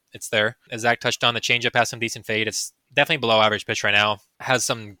 Regardless, it's there. As Zach touched on, the changeup has some decent fade. It's definitely below average pitch right now. Has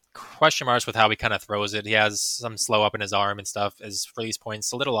some question marks with how he kind of throws it. He has some slow up in his arm and stuff. His release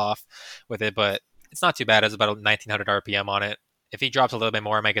point's a little off with it, but it's not too bad. It's about 1900 RPM on it. If he drops a little bit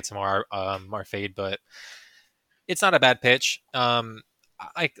more, I might get some more fade, but it's not a bad pitch.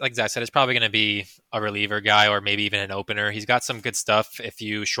 Like Zach said, it's probably going to be a reliever guy or maybe even an opener. He's got some good stuff. If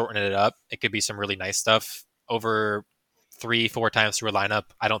you shorten it up, it could be some really nice stuff. Over 3-4 times through a lineup,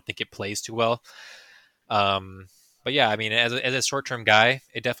 I don't think it plays too well. But yeah, I mean, as a short-term guy,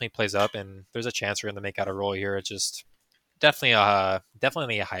 it definitely plays up, and there's a chance for him to make out a role here. It's just definitely a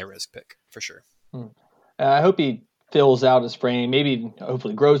high-risk pick for sure. I hope he fills out his frame, maybe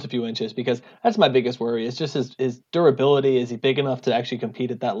hopefully grows a few inches, because that's my biggest worry. It's just his durability. Is he big enough to actually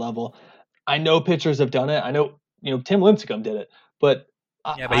compete at that level? I know pitchers have done it. I know, Tim Lincecum did it, but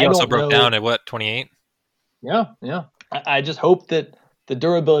but he also broke down at what, 28? Yeah. I just hope that the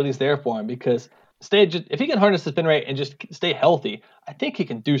durability is there for him, because if he can harness the spin rate and just stay healthy, I think he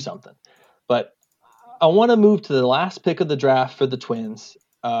can do something. But I want to move to the last pick of the draft for the Twins,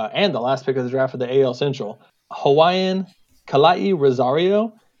 and the last pick of the draft for the AL Central. Hawaiian Kalai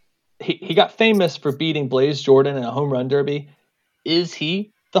Rosario. He got famous for beating Blaze Jordan in a home run derby. Is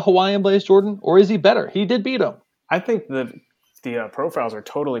he the Hawaiian Blaze Jordan, or is he better? He did beat him. I think the profiles are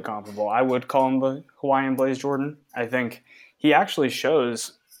totally comparable. I would call him the Hawaiian Blaze Jordan. I think he actually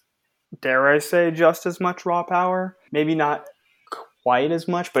shows, dare I say, just as much raw power. Maybe not quite as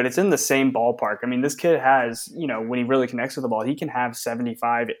much, but it's in the same ballpark. I mean, this kid has, when he really connects with the ball, he can have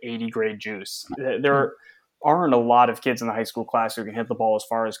 75, 80 grade juice. There aren't a lot of kids in the high school class who can hit the ball as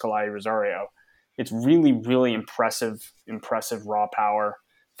far as Kalai Rosario. It's really, really impressive raw power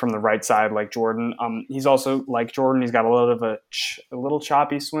from the right side, like Jordan. He's also, like Jordan, he's got a little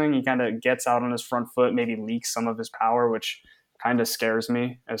choppy swing. He kind of gets out on his front foot, maybe leaks some of his power, which kind of scares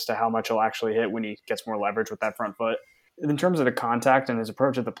me as to how much he'll actually hit when he gets more leverage with that front foot. In terms of the contact and his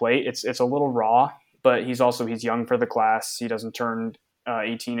approach at the plate, it's a little raw, but he's young for the class. He doesn't turn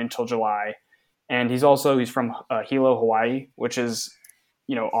 18 until July. And he's from Hilo, Hawaii, which is,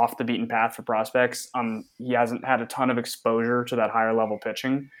 off the beaten path for prospects. He hasn't had a ton of exposure to that higher level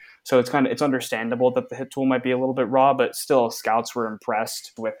pitching. So it's understandable that the hit tool might be a little bit raw, but still scouts were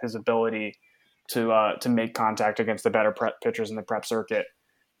impressed with his ability to make contact against the better pitchers in the prep circuit.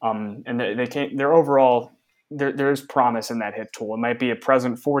 And they're overall, there's promise in that hit tool. It might be a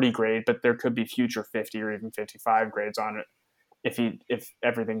present 40 grade, but there could be future 50 or even 55 grades on it if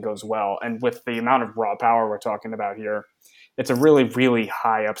everything goes well. And with the amount of raw power we're talking about here, it's a really, really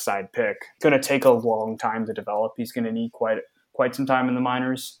high upside pick. It's going to take a long time to develop. He's going to need quite some time in the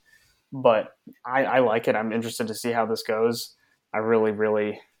minors, but I like it. I'm interested to see how this goes. I really,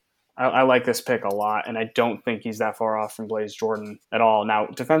 really, I like this pick a lot, and I don't think he's that far off from Blaze Jordan at all. Now,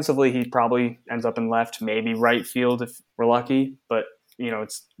 defensively, he probably ends up in left, maybe right field if we're lucky, but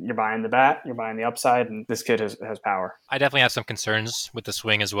you're buying the bat, you're buying the upside, and this kid has power. I definitely have some concerns with the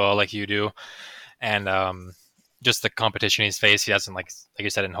swing as well, like you do. And just the competition he's faced. He doesn't, like you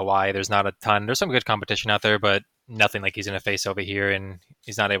said, in Hawaii, there's not a ton. There's some good competition out there, but nothing like he's going to face over here. And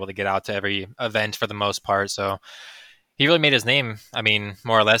he's not able to get out to every event for the most part. So he really made his name, I mean,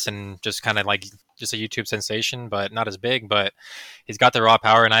 more or less, and just kind of like just a YouTube sensation, but not as big. But he's got the raw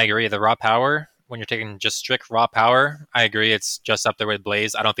power, and I agree. The raw power, when you're taking just strict raw power, I agree. It's just up there with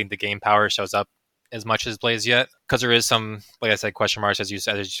Blaze. I don't think the game power shows up as much as Blaze yet, because there is some, like I said, question marks as you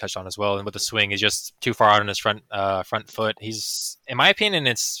touched on as well. And with the swing, he's just too far out on his front foot. He's, in my opinion,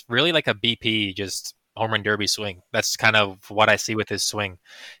 it's really like a BP, just home run derby swing. That's kind of what I see with his swing.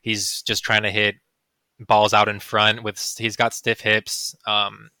 He's just trying to hit balls out in front. He's got stiff hips.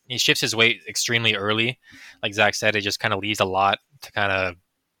 He shifts his weight extremely early, like Zach said. It just kind of leaves a lot to kind of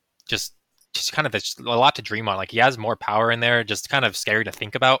just kind of a lot to dream on. Like, he has more power in there, just kind of scary to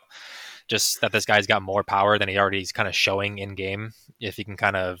think about. Just that this guy's got more power than he already is kind of showing in game. If he can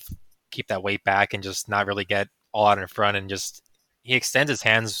kind of keep that weight back and just not really get all out in front, and just, he extends his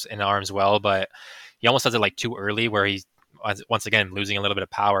hands and arms well, but he almost does it like too early, where he's once again losing a little bit of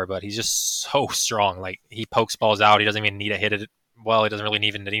power. But he's just so strong. Like, he pokes balls out. He doesn't even need to hit it well. He doesn't really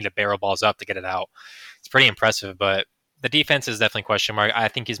even need to barrel balls up to get it out. It's pretty impressive. But the defense is definitely a question mark. I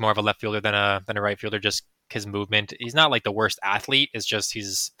think he's more of a left fielder than a right fielder. Just his movement. He's not like the worst athlete. It's just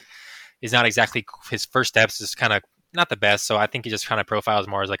he's not exactly, his first steps is kind of not the best. So I think he just kind of profiles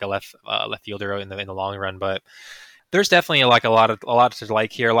more as like a left fielder in the long run. But there's definitely like a lot to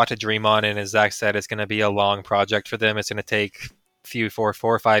like here, a lot to dream on. And as Zach said, it's going to be a long project for them. It's going to take four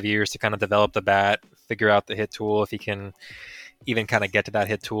or 5 years to kind of develop the bat, figure out the hit tool, if he can even kind of get to that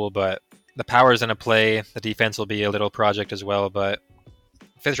hit tool. But the power is going to play. The defense will be a little project as well. But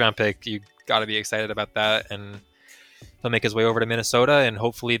 5th round pick, you got to be excited about that. And he'll make his way over to Minnesota, and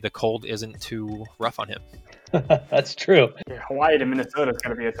hopefully the cold isn't too rough on him. That's true. Yeah, Hawaii to Minnesota is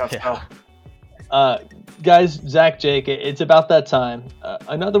going to be a tough spell. Guys, Zach, Jake, it's about that time.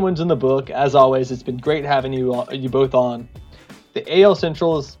 Another one's in the book. As always, it's been great having you both on. The AL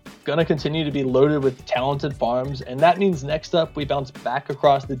Central is going to continue to be loaded with talented farms, and that means next up we bounce back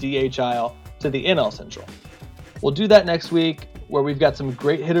across the DH aisle to the NL Central. We'll do that next week, where we've got some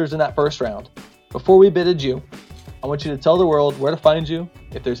great hitters in that first round. Before we bid adieu, I want you to tell the world where to find you,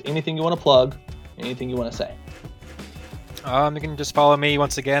 if there's anything you want to plug, anything you want to say. You can just follow me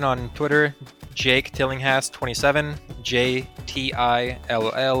once again on Twitter, Jake Tillinghast 27,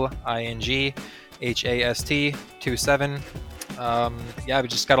 JTILLINGHAST 27. We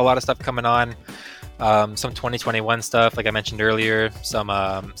just got a lot of stuff coming on. Some 2021 stuff, like I mentioned earlier, some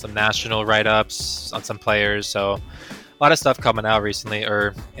national write-ups on some players. So a lot of stuff coming out recently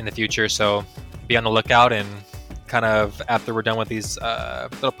or in the future. So be on the lookout, and kind of after we're done with these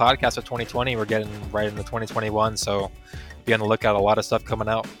little podcasts of 2020, we're getting right into 2021. So be on the lookout. A lot of stuff coming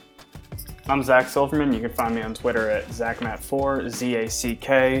out. I'm Zach Silverman. You can find me on Twitter at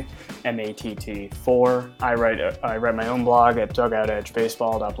ZachMatt4, ZACKMATT4. I write my own blog at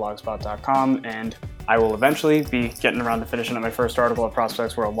dugoutedgebaseball.blogspot.com, and I will eventually be getting around to finishing up my first article at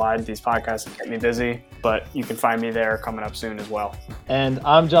Prospects Worldwide. These podcasts have kept me busy, but you can find me there coming up soon as well. And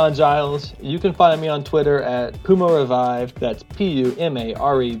I'm John Giles. You can find me on Twitter at Puma Revived. That's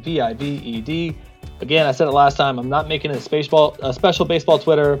PUMAREVIVED. Again, I said it last time, I'm not making a special baseball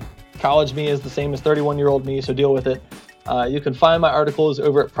Twitter. College me is the same as 31-year-old me, so deal with it. You can find my articles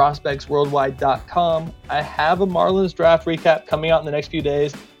over at prospectsworldwide.com. I have a Marlins draft recap coming out in the next few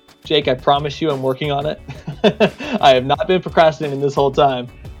days. Jake, I promise you I'm working on it. I have not been procrastinating this whole time.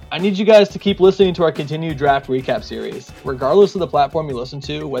 I need you guys to keep listening to our continued draft recap series. Regardless of the platform you listen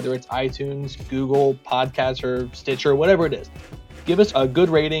to, whether it's iTunes, Google, Podcatcher, Stitcher, whatever it is, give us a good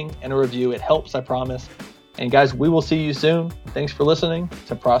rating and a review. It helps, I promise. And guys, we will see you soon. Thanks for listening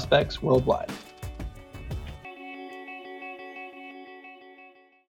to Prospects Worldwide.